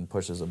around, and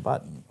pushes a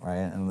button,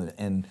 right?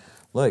 And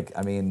look,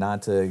 I mean,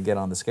 not to get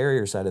on the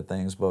scarier side of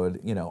things, but,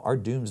 our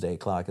doomsday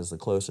clock is the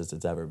closest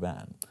it's ever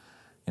been.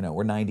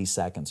 We're 90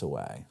 seconds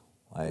away.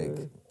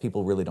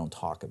 People really don't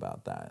talk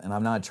about that. And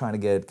I'm not trying to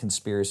get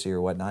conspiracy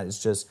or whatnot.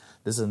 It's just,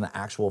 this is an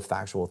actual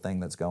factual thing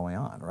that's going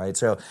on, right?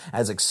 So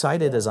as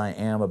excited as I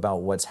am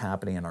about what's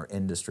happening in our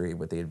industry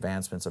with the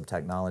advancements of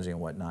technology and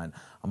whatnot,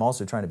 I'm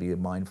also trying to be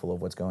mindful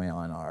of what's going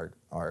on in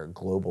our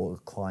global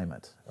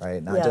climate,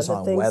 right? Not just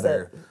on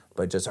weather,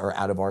 but just are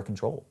out of our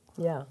control.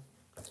 Yeah.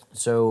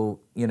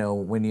 So,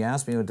 when you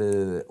ask me what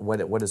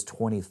does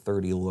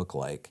 2030 look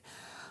like,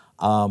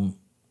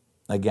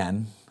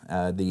 again,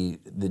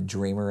 the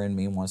dreamer in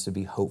me wants to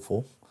be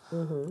hopeful,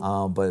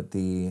 but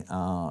the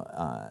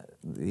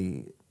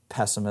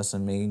pessimist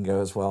in me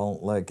goes, well,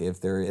 look, if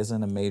there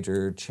isn't a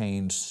major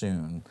change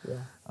soon,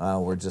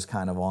 we're just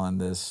kind of on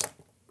this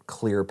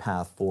clear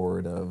path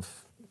forward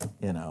of,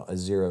 a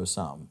zero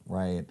sum,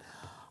 right?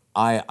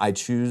 I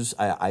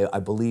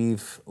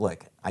believe,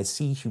 look, I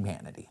see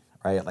humanity,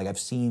 right? Like, I've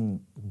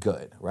seen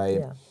good, right?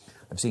 Yeah.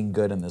 I've seen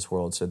good in this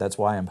world, so that's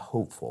why I'm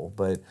hopeful.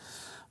 But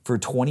for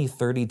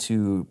 2030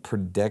 to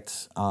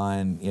predict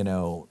on,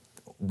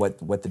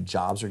 what the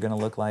jobs are going to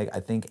look like, I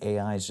think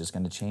AI is just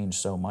going to change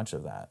so much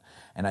of that.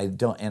 And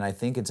I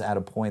think it's at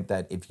a point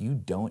that if you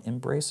don't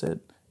embrace it,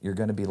 you're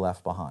going to be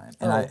left behind.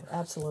 And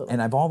absolutely.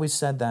 And I've always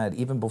said that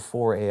even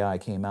before AI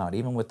came out,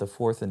 even with the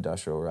fourth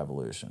industrial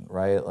revolution,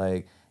 right?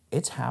 Like,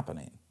 it's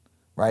happening,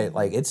 right? Mm-hmm.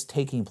 Like, it's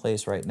taking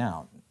place right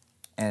now.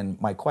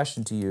 And my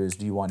question to you is,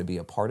 do you want to be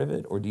a part of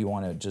it, or do you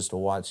want to just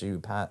watch or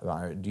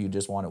do you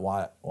just want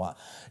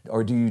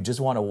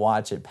to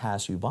watch it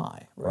pass you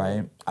by,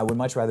 right? I would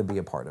much rather be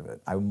a part of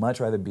it. I would much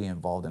rather be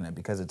involved in it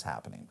because it's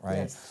happening, right?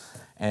 Yes.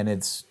 And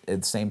it's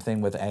same thing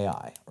with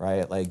AI,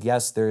 right? Like,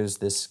 yes, there's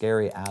this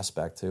scary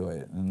aspect to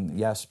it. And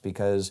yes,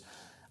 because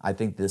I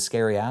think the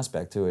scary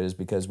aspect to it is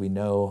because we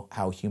know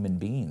how human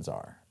beings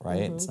are,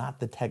 right? It's not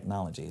the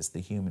technology, it's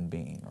the human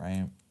being,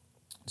 right?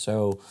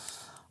 So,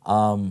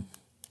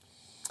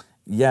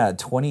 yeah,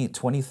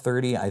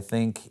 2030, I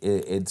think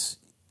it's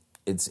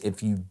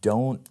if you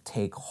don't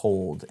take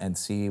hold and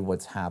see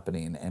what's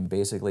happening and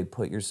basically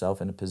put yourself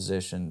in a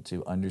position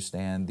to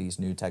understand these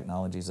new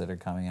technologies that are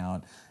coming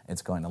out,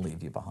 it's going to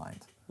leave you behind.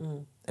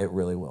 It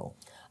really will.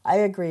 I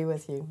agree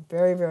with you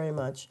very, very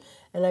much.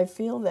 And I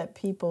feel that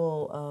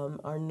people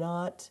are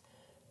not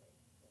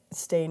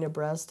staying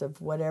abreast of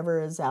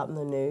whatever is out in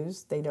the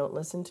news. They don't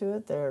listen to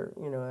it. They're,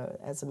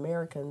 as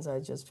Americans, I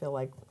just feel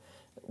like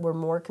we're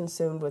more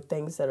consumed with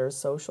things that are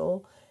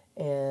social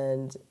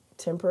and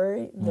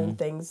temporary than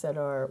things that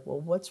are, well,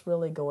 what's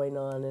really going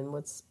on and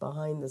what's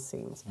behind the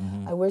scenes.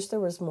 I wish there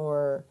was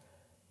more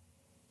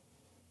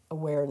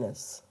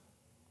awareness.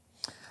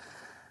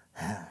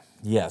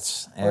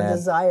 Yes. Or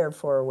desire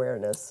for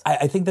awareness.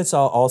 I think that's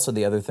also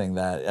the other thing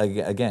that,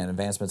 again,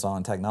 advancements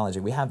on technology,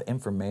 we have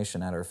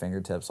information at our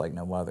fingertips like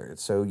no other.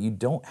 So you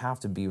don't have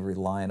to be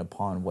reliant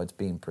upon what's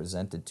being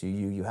presented to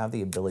you. You have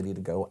the ability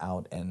to go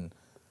out and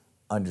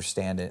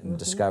understand it and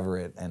discover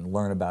it and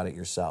learn about it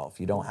yourself.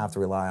 You don't have to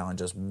rely on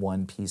just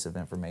one piece of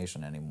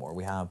information anymore.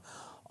 We have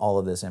all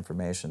of this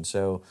information.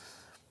 So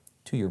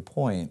to your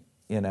point,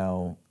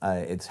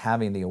 it's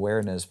having the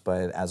awareness,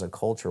 but as a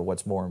culture,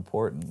 what's more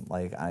important?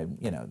 Like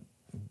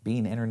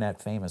being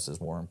internet famous is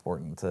more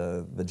important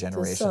to the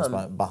generations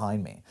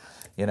behind me.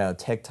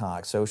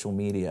 TikTok, social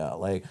media,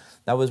 like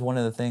that was one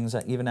of the things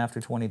that even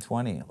after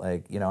 2020,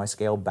 like, I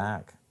scaled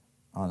back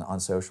on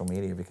social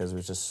media because there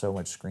was just so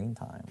much screen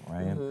time,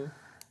 right?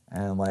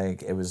 And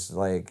like, it was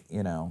like,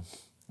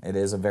 it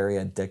is a very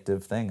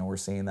addictive thing, and we're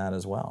seeing that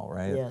as well,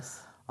 right?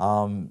 Yes.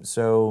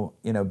 So,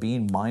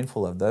 being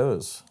mindful of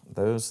those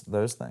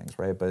things,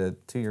 right?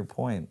 But to your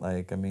point,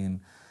 like, I mean,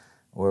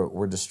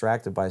 we're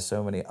distracted by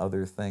so many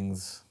other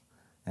things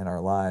in our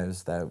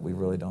lives that we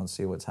really don't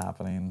see what's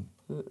happening,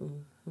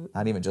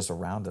 not even just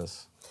around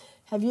us.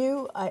 Have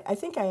you, I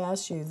think I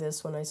asked you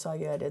this when I saw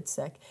you at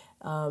ITSEC,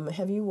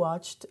 have you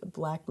watched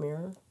Black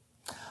Mirror?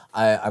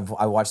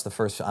 I watched the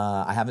first.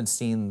 I haven't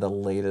seen the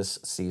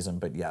latest season,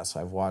 but yes,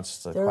 I've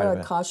watched quite a bit. They're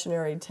a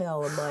cautionary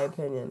tale, in my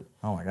opinion.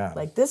 Oh my God!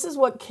 Like, this is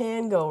what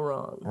can go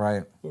wrong,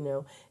 right?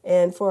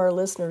 And for our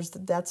listeners,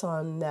 that's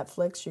on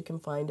Netflix. You can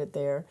find it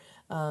there.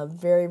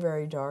 Very,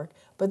 very dark.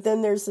 But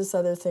then there's this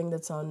other thing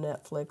that's on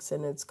Netflix,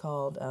 and it's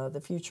called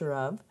The Future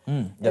of,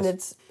 yes. And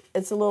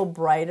it's a little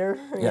brighter.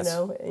 Yes.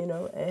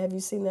 Have you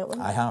seen that one?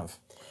 I have.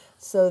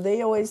 So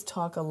they always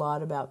talk a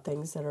lot about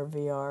things that are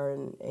VR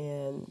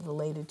and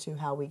related to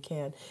how we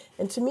can.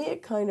 And to me,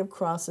 it kind of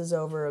crosses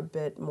over a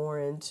bit more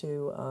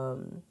into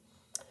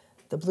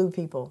the blue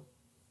people.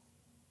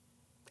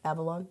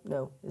 Avalon?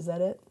 No. Is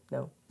that it?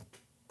 No.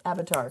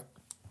 Avatar.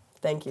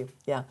 Thank you.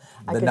 Yeah.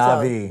 The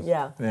Na'vi.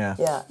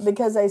 Yeah.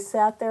 Because I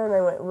sat there and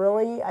I went,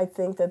 really? I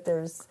think that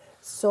there's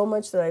so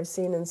much that I've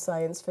seen in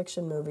science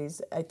fiction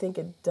movies. I think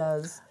it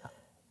does...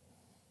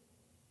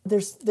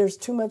 There's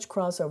too much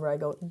crossover. I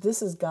go,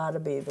 this has got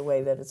to be the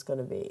way that it's going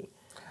to be.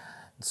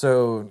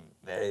 So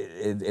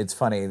it's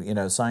funny,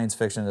 science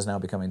fiction is now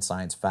becoming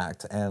science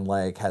fact. And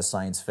like, has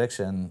science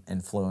fiction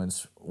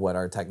influenced what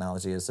our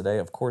technology is today?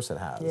 Of course it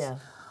has. Yeah.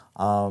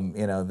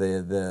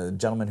 The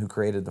gentleman who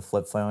created the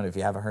flip phone, if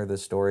you haven't heard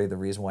this story, the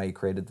reason why he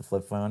created the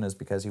flip phone is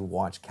because he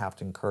watched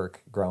Captain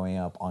Kirk growing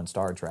up on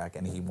Star Trek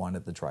and he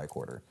wanted the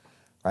tricorder.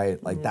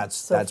 Right, like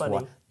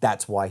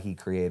that's why he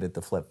created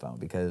the flip phone,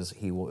 because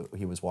he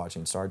was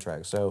watching Star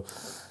Trek. So,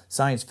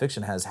 science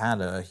fiction has had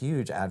a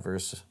huge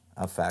adverse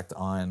effect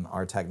on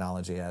our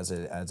technology as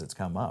it's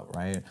come up,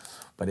 right?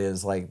 But it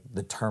is like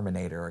the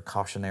Terminator, a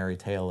cautionary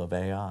tale of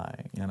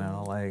AI.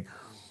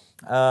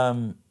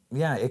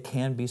 Yeah, it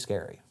can be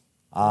scary.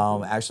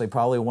 Actually,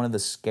 probably one of the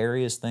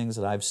scariest things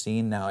that I've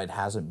seen. Now, it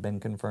hasn't been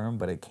confirmed,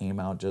 but it came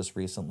out just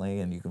recently,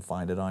 and you can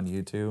find it on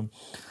YouTube.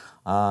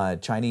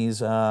 Chinese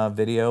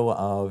video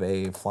of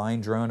a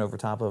flying drone over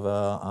top of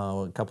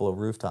a couple of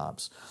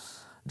rooftops.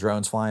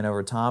 Drone's flying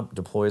over top,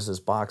 deploys this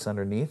box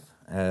underneath.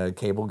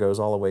 Cable goes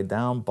all the way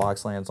down,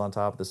 box lands on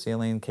top of the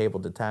ceiling, cable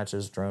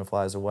detaches, drone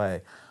flies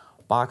away.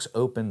 Box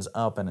opens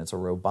up and it's a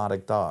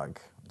robotic dog.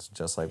 It's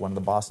just like one of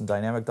the Boston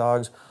Dynamic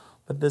dogs,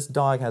 but this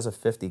dog has a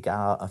 50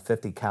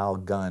 cal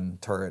gun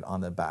turret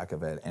on the back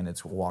of it, and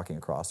it's walking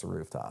across the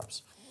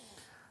rooftops.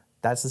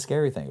 That's the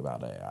scary thing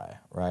about AI,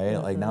 right?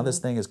 Like, now this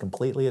thing is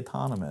completely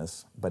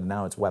autonomous, but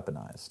now it's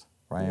weaponized,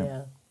 right?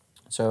 Yeah.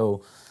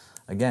 So,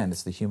 again,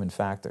 it's the human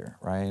factor,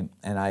 right?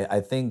 And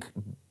I think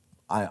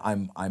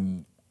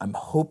I'm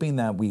hoping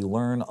that we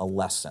learn a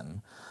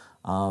lesson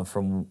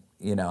from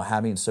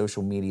having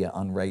social media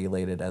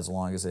unregulated as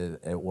long as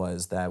it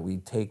was, that we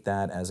take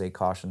that as a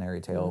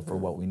cautionary tale for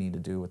what we need to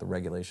do with the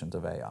regulations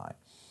of AI.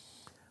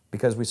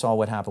 Because we saw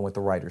what happened with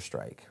the writer's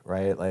strike,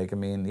 right? Like, I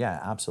mean, yeah,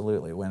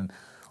 absolutely.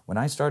 When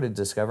I started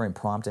discovering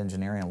prompt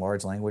engineering and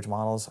large language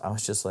models, I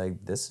was just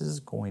like, this is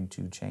going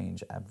to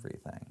change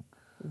everything,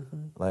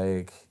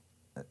 Like,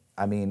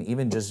 I mean,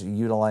 even just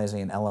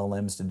utilizing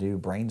LLMs to do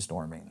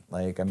brainstorming,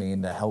 like, I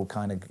mean, to help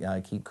kind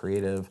of keep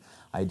creative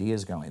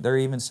ideas going. They're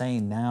even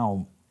saying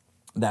now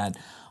that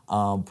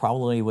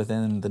probably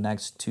within the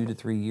next 2 to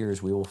 3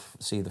 years, we will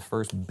see the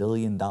first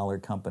billion-dollar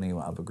company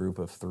of a group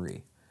of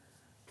 3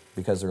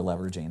 because they're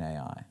leveraging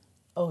AI.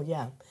 Oh,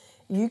 yeah.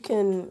 You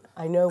can,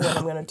 I know what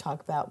I'm going to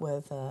talk about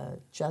with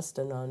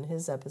Justin on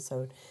his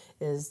episode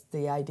is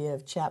the idea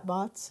of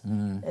chatbots.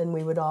 And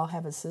we would all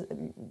have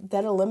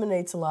that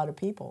eliminates a lot of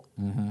people.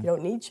 You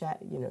don't need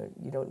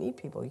you don't need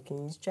people. You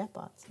can use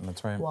chatbots.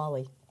 That's right.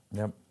 Wall-E.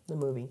 Yep. The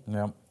movie.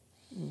 Yep.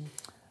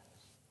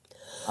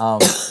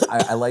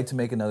 I like to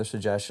make another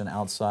suggestion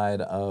outside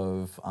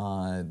of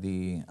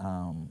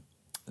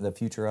the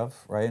future of,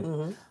 right?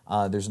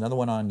 There's another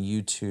one on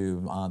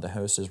YouTube. The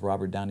host is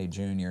Robert Downey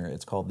Jr.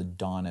 It's called The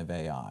Dawn of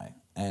AI.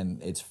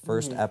 And its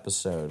first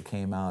episode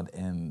came out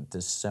in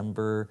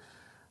December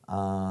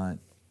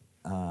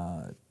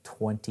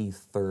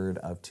 23rd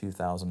of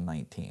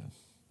 2019.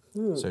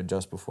 So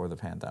just before the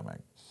pandemic.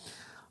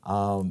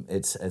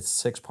 It's a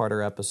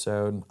 6-parter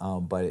episode,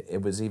 but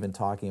it was even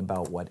talking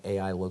about what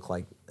AI looked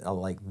like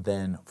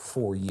then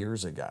 4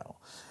 years ago.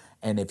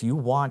 And if you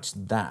watch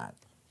that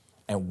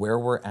and where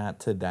we're at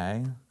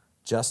today,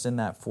 just in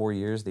that 4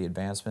 years, the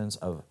advancements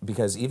of,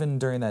 because even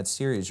during that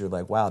series, you're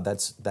like, wow,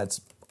 that's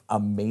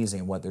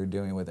amazing what they're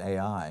doing with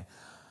AI.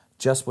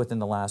 Just within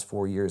the last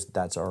 4 years,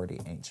 that's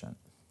already ancient.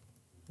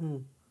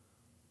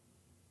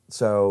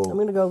 So I'm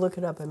going to go look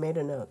it up. I made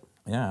a note.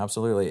 Yeah,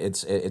 absolutely.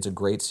 It's a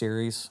great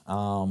series.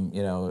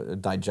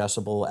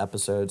 Digestible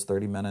episodes,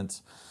 30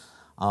 minutes.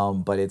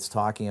 But it's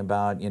talking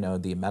about,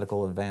 the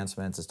medical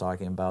advancements. It's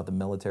talking about the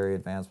military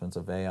advancements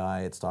of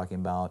AI. It's talking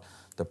about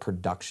the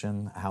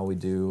production, how we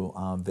do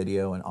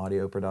video and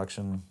audio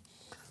production,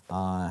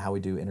 how we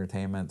do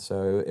entertainment.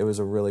 So it was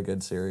a really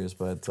good series.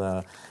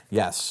 But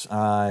yes,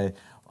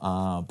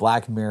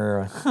 Black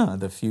Mirror,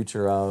 the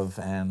future of,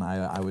 and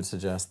I would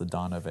suggest the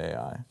dawn of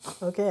AI.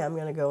 Okay, I'm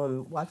going to go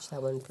and watch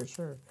that one for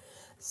sure.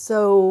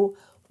 So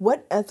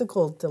what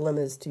ethical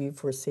dilemmas do you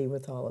foresee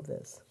with all of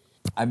this?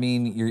 I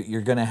mean,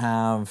 you're going to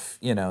have,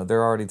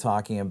 they're already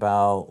talking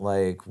about,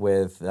 like,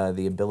 with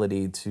the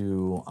ability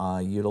to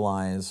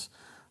utilize,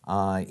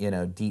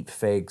 deep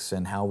fakes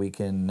and how we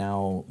can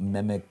now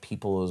mimic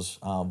people's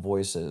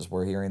voices.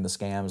 We're hearing the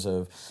scams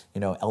of,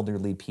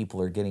 elderly people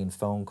are getting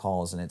phone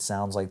calls and it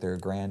sounds like their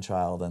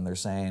grandchild and they're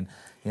saying,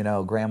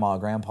 grandma,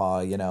 grandpa,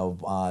 I'm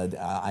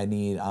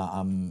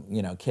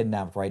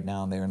kidnapped right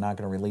now and they're not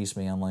going to release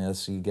me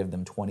unless you give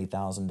them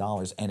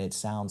 $20,000. And it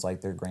sounds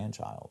like their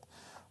grandchild.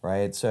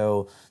 Right,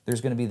 so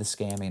there's going to be the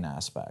scamming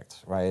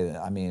aspect, right?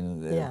 I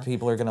mean,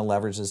 people are going to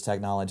leverage this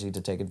technology to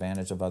take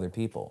advantage of other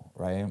people,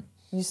 right?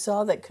 You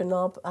saw that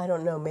Canal, I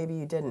don't know, maybe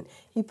you didn't.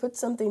 He put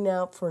something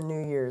out for New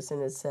Year's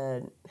and it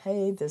said,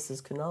 hey, this is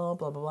Canal,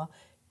 blah, blah, blah.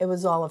 It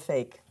was all a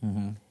fake.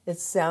 It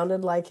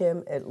sounded like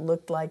him. It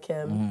looked like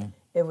him.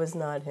 It was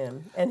not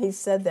him. And he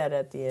said that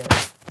at the end.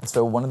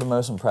 So one of the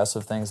most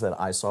impressive things that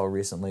I saw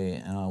recently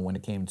when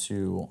it came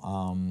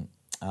to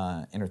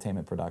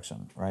entertainment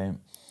production, right?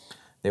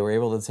 They were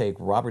able to take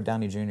Robert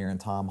Downey Jr. and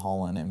Tom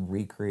Holland and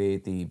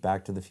recreate the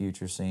Back to the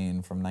Future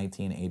scene from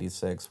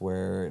 1986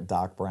 where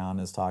Doc Brown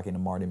is talking to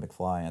Marty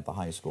McFly at the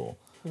high school.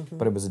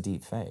 But it was a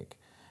deep fake.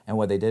 And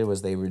what they did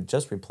was they would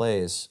just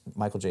replace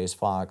Michael J.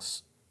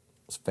 Fox's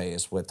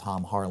face with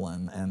Tom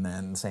Holland and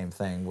then same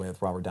thing with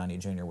Robert Downey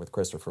Jr. with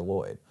Christopher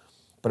Lloyd.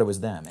 But it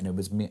was them, and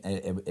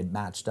it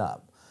matched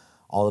up.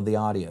 All of the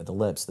audio, the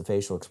lips, the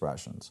facial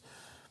expressions.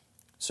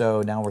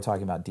 So now we're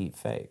talking about deep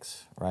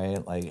fakes,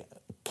 right? Like,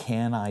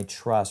 can I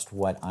trust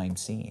what I'm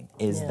seeing?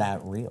 Is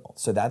that real?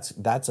 So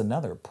that's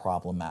another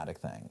problematic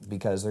thing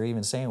because they're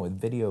even saying with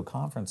video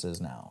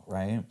conferences now,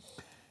 right?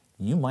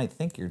 You might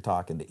think you're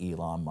talking to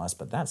Elon Musk,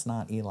 but that's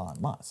not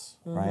Elon Musk,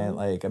 right?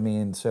 Like, I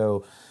mean,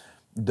 so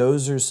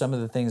those are some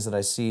of the things that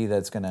I see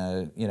that's going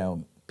to,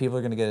 people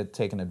are going to get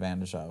taken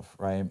advantage of,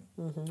 right?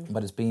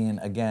 But it's being,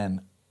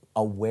 again,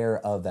 aware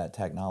of that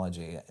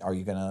technology. Are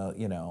you going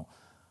to,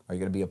 are you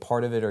going to be a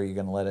part of it, or are you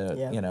going to let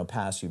it,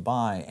 pass you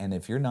by? And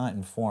if you're not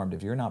informed,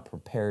 if you're not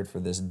prepared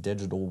for this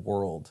digital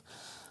world,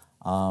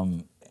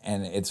 and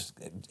it's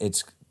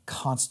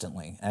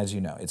constantly, as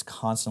you know, it's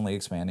constantly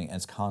expanding,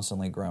 it's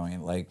constantly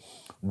growing. Like,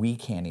 we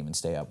can't even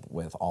stay up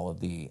with all of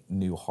the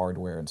new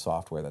hardware and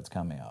software that's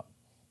coming up.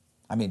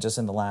 I mean, just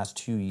in the last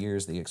 2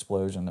 years, the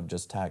explosion of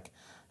just tech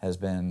has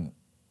been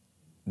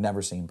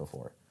never seen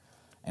before,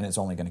 and it's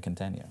only going to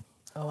continue.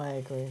 Oh, I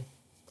agree.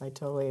 I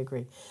totally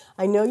agree.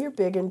 I know you're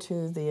big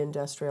into the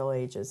industrial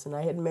ages, and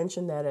I had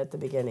mentioned that at the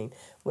beginning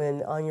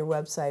when on your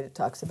website it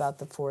talks about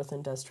the 4th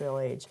industrial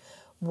age.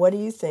 What do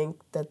you think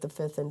that the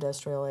 5th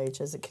industrial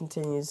age, as it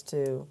continues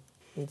to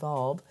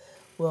evolve,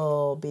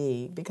 will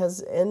be?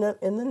 Because in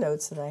the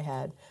notes that I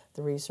had,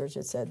 the research,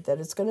 it said that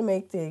it's going to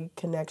make the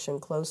connection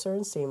closer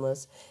and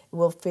seamless. It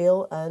will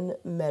feel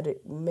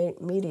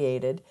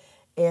unmediated,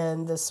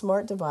 and the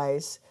smart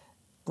device,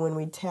 when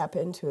we tap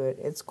into it,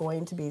 it's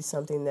going to be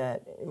something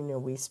that,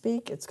 we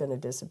speak, it's going to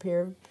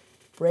disappear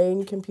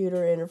brain-computer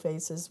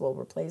interfaces will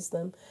replace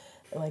them.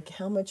 Like,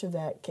 how much of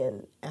that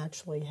can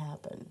actually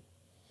happen?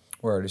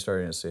 We're already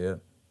starting to see it.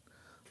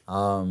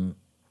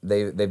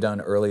 They've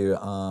done early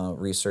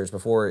research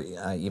before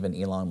even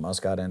Elon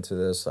Musk got into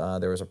this.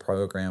 There was a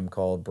program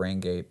called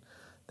BrainGate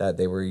that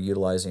they were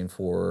utilizing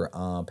for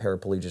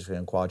paraplegics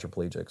and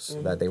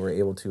quadriplegics, that they were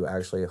able to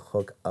actually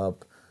hook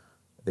up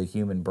the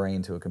human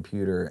brain to a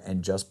computer,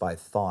 and just by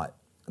thought,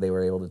 they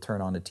were able to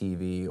turn on a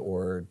TV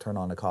or turn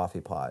on a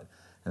coffee pot.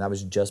 And that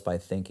was just by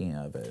thinking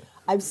of it.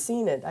 I've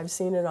seen it. I've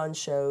seen it on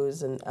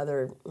shows and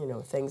other,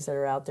 things that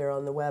are out there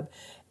on the web.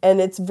 And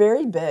it's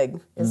very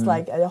big. It's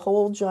like a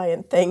whole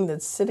giant thing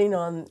that's sitting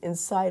on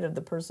inside of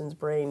the person's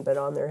brain, but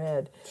on their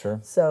head. Sure.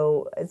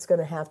 So it's going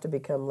to have to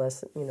become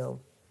less,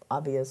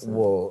 obvious.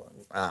 Well,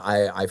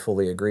 I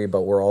fully agree,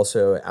 but we're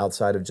also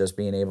outside of just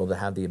being able to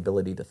have the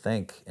ability to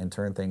think and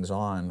turn things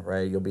on,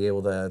 right? You'll be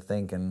able to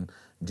think and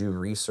do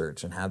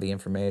research and have the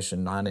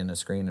information not in a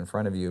screen in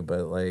front of you,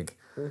 but like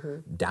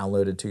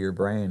downloaded to your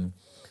brain.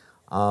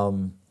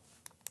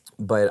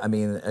 But I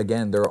mean,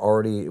 again, we're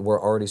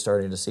already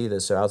starting to see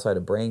this. So outside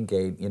of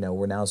BrainGate,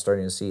 we're now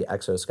starting to see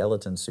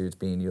exoskeleton suits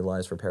being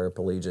utilized for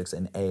paraplegics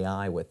and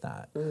AI with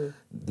that.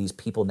 These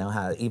people now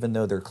have, even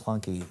though they're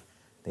clunky,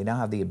 they now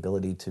have the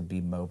ability to be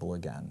mobile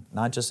again,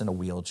 not just in a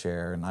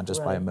wheelchair, not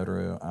just by a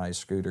motorized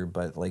scooter,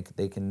 but like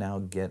they can now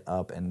get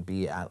up and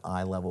be at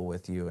eye level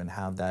with you and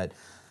have that.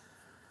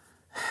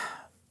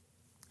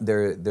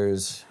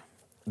 There's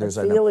a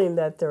feeling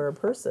that they're a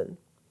person,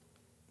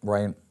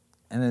 right?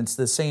 And it's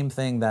the same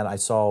thing that I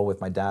saw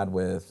with my dad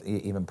with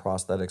even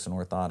prosthetics and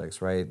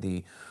orthotics, right?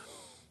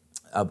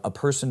 A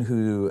person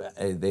who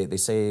they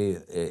say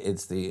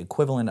it's the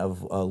equivalent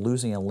of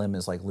losing a limb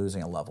is like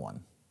losing a loved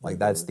one. Like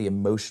that's the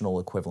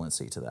emotional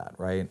equivalency to that,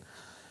 right?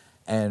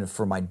 And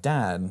for my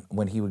dad,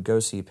 when he would go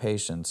see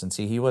patients, and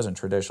see, he wasn't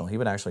traditional. He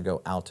would actually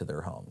go out to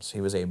their homes.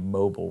 He was a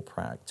mobile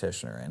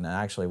practitioner, and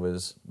actually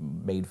was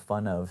made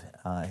fun of.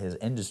 His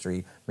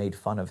industry made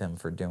fun of him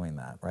for doing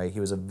that, right? He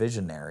was a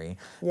visionary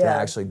to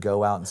actually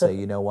go out and say,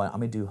 you know what,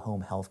 I'm going to do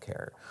home health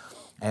care.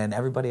 And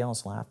everybody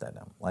else laughed at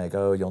him, like,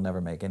 oh, you'll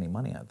never make any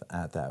money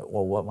at that.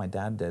 Well, what my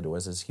dad did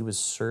was he was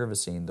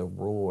servicing the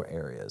rural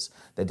areas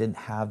that didn't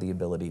have the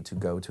ability to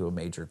go to a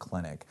major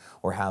clinic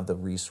or have the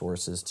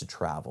resources to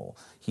travel.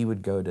 He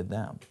would go to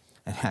them.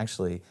 And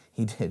actually,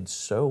 he did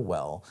so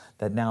well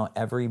that now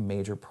every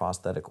major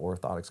prosthetic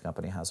orthotics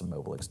company has a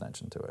mobile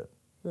extension to it.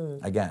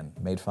 Again,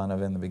 made fun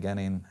of in the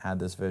beginning, had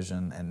this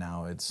vision, and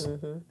now it's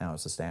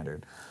the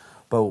standard.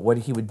 But what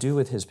he would do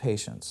with his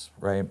patients,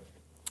 right?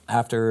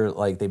 After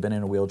like they've been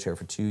in a wheelchair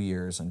for 2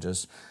 years and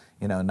just,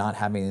 not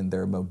having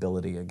their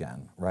mobility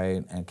again,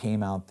 right? And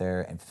came out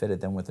there and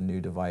fitted them with a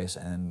new device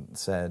and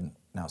said,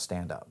 now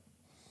stand up.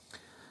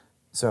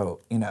 So,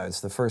 it's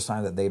the first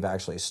time that they've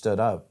actually stood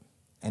up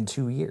in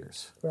 2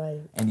 years. Right.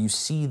 And you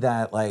see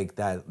that like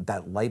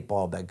that light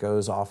bulb that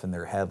goes off in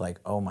their head, like,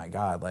 oh my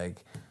God,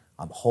 like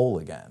I'm whole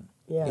again.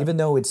 Yeah. Even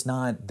though it's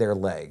not their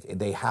leg,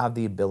 they have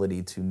the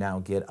ability to now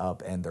get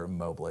up and they're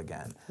mobile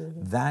again.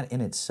 That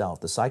in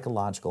itself, the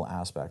psychological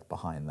aspect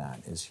behind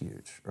that is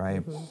huge,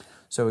 right?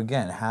 So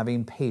again,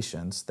 having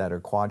patients that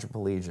are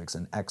quadriplegics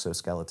in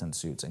exoskeleton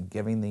suits and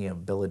giving the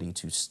ability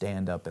to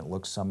stand up and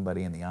look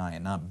somebody in the eye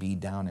and not be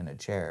down in a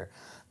chair,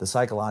 the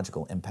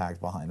psychological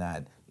impact behind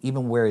that,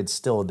 even where it's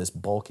still this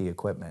bulky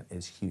equipment,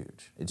 is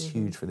huge. It's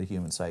huge for the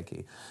human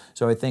psyche.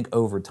 So I think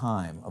over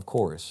time, of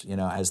course,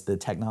 as the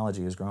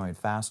technology is growing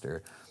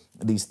faster,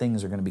 these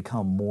things are going to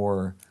become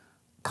more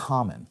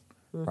common,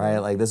 right?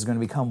 Like this is going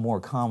to become more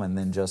common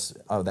than just,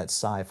 oh, that's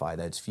sci-fi,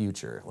 that's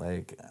future.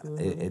 Like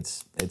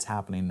it's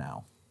happening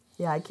now.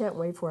 Yeah, I can't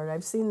wait for it.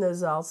 I've seen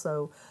those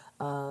also,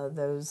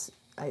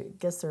 I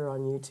guess they're on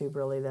YouTube,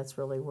 really. That's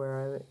really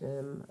where I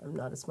am. I'm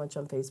not as much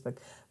on Facebook.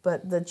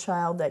 But the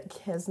child that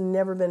has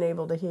never been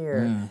able to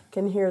hear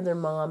can hear their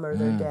mom or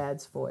their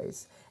dad's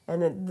voice.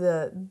 And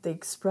the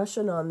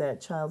expression on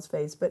that child's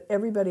face, but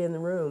everybody in the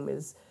room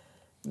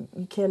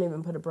you can't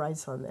even put a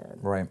price on that.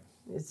 Right.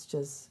 It's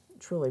just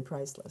truly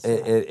priceless.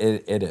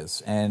 It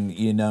is. And,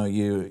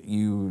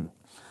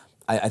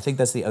 I think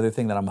that's the other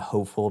thing that I'm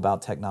hopeful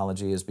about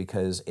technology, is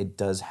because it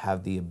does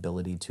have the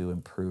ability to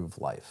improve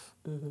life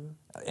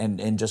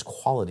and just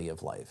quality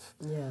of life.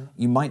 Yeah.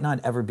 You might not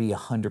ever be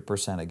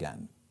 100%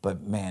 again,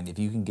 but man, if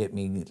you can get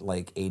me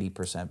like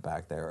 80%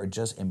 back there, or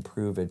just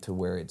improve it to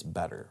where it's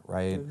better,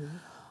 right?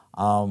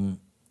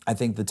 I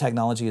think the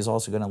technology is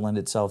also going to lend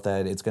itself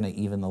that it's going to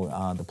even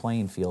the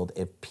playing field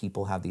if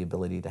people have the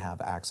ability to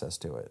have access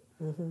to it,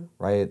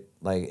 right?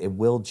 Like it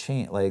will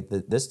change. Like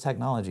this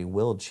technology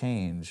will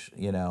change,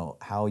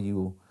 how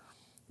you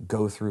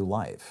go through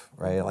life,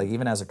 right? Like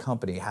even as a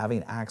company,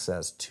 having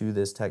access to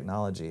this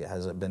technology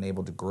has been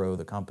able to grow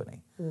the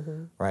company,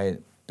 right?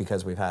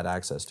 Because we've had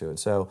access to it.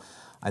 So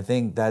I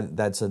think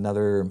that's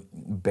another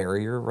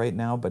barrier right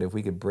now, but if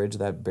we could bridge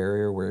that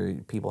barrier where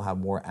people have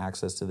more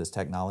access to this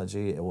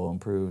technology, it will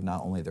improve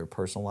not only their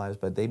personal lives,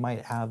 but they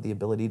might have the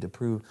ability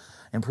to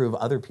improve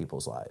other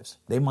people's lives.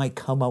 They might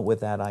come up with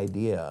that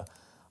idea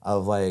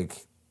of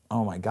like,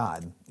 oh my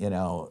God,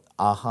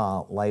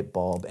 aha, light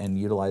bulb, and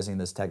utilizing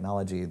this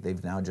technology,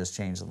 they've now just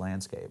changed the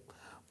landscape.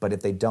 But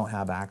if they don't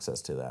have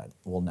access to that,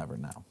 we'll never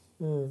know.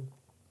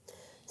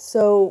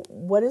 So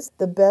what is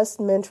the best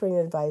mentoring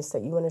advice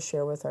that you want to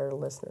share with our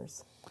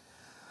listeners?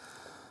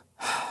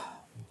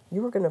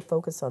 You were going to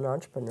focus on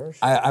entrepreneurship.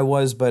 I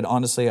was, but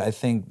honestly, I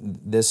think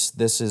this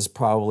is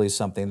probably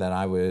something that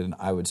I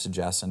would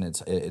suggest, and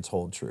it's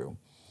hold true.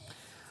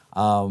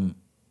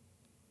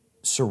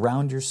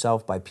 Surround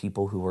yourself by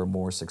people who are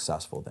more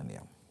successful than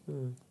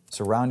you.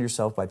 Surround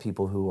yourself by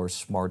people who are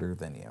smarter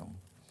than you,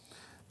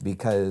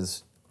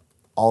 because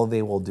all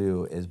they will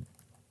do is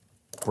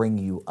bring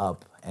you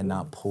up and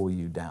not pull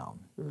you down.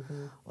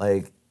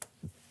 Like,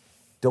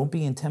 don't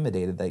be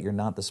intimidated that you're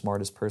not the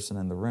smartest person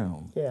in the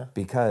room,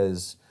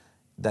 because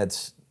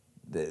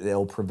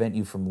it'll prevent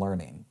you from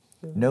learning.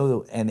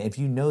 And if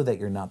you know that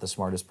you're not the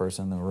smartest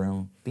person in the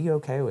room, be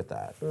okay with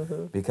that.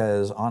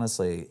 Because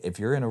honestly, if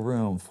you're in a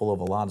room full of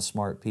a lot of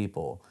smart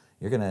people,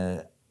 you're going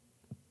to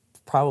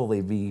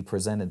probably be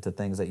presented to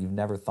things that you've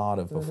never thought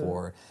of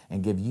before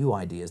and give you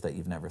ideas that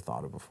you've never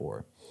thought of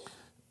before.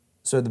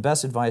 So the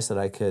best advice that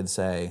I could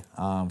say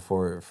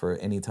for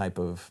any type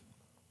of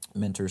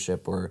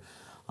mentorship or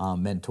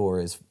mentor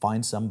is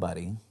find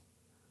somebody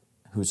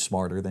who's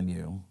smarter than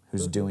you,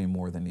 who's doing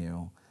more than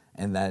you,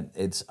 and that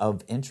it's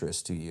of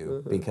interest to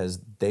you, because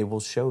they will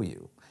show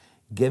you.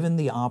 Given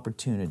the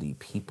opportunity,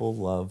 people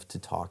love to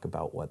talk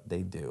about what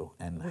they do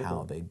and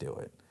how they do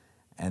it,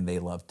 and they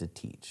love to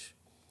teach.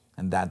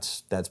 And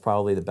that's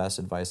probably the best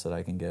advice that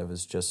I can give,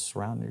 is just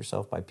surround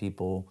yourself by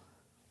people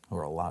who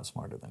are a lot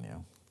smarter than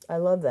you. I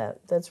love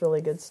that. That's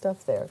really good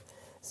stuff there.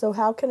 So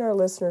how can our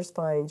listeners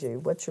find you?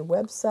 What's your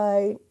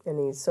website?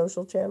 Any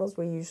social channels?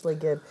 We usually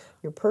give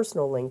your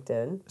personal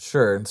LinkedIn.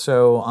 Sure.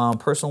 So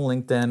personal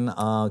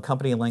LinkedIn,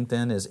 company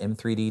LinkedIn is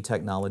M3D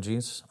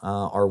Technologies.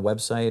 Our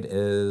website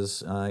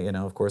is,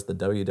 of course, the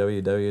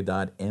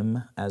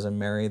www.m as in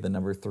Mary, the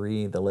number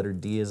 3, the letter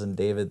D as in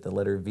David, the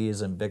letter V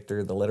as in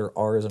Victor, the letter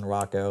R as in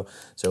Rocco.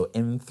 So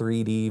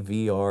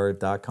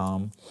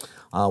m3dvr.com.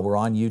 We're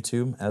on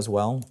YouTube as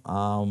well.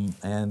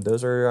 And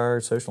those are our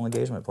social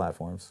engagement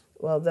platforms.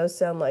 Well, those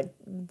sound like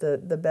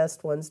the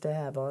best ones to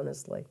have,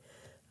 honestly,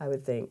 I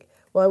would think.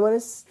 Well, I want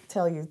to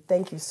tell you,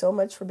 thank you so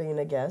much for being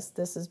a guest.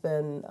 This has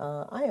been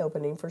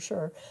eye-opening for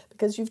sure,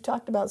 because you've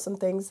talked about some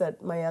things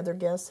that my other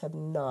guests have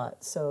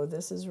not. So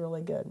this is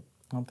really good.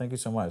 Well, thank you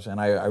so much.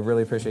 And I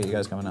really appreciate you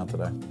guys coming out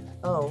today.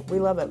 Oh, we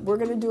love it. We're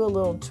going to do a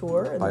little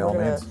tour, and By we're all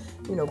going means.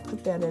 to,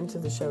 put that into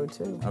the show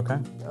too. Okay.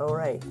 All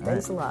right.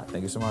 Thanks a lot.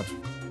 Thank you so much.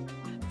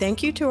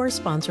 Thank you to our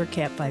sponsor,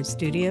 Cat5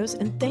 Studios,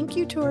 and thank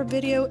you to our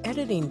video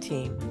editing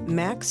team,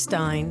 Max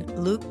Stein,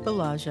 Luke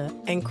Balaja,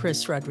 and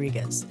Chris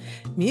Rodriguez.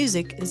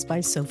 Music is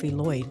by Sophie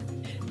Lloyd.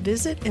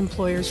 Visit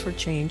Employers for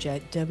Change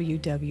at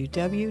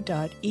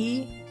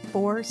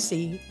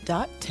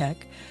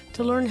www.e4c.tech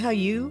to learn how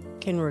you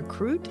can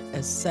recruit,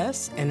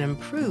 assess, and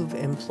improve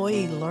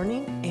employee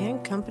learning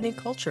and company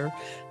culture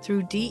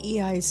through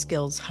DEI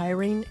skills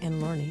hiring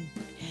and learning.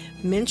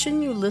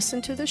 Mention you listen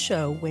to the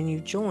show when you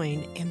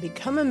join and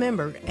become a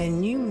member,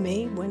 and you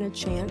may win a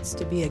chance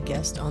to be a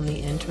guest on the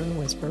Intern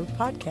Whisperer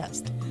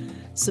podcast.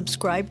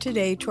 Subscribe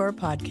today to our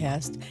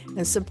podcast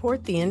and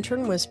support the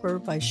Intern Whisperer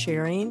by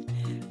sharing,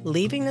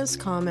 leaving us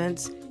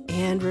comments,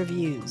 and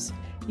reviews.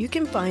 You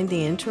can find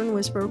the Intern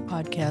Whisperer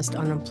podcast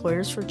on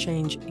Employers for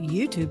Change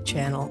YouTube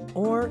channel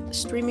or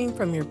streaming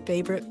from your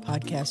favorite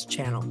podcast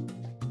channel.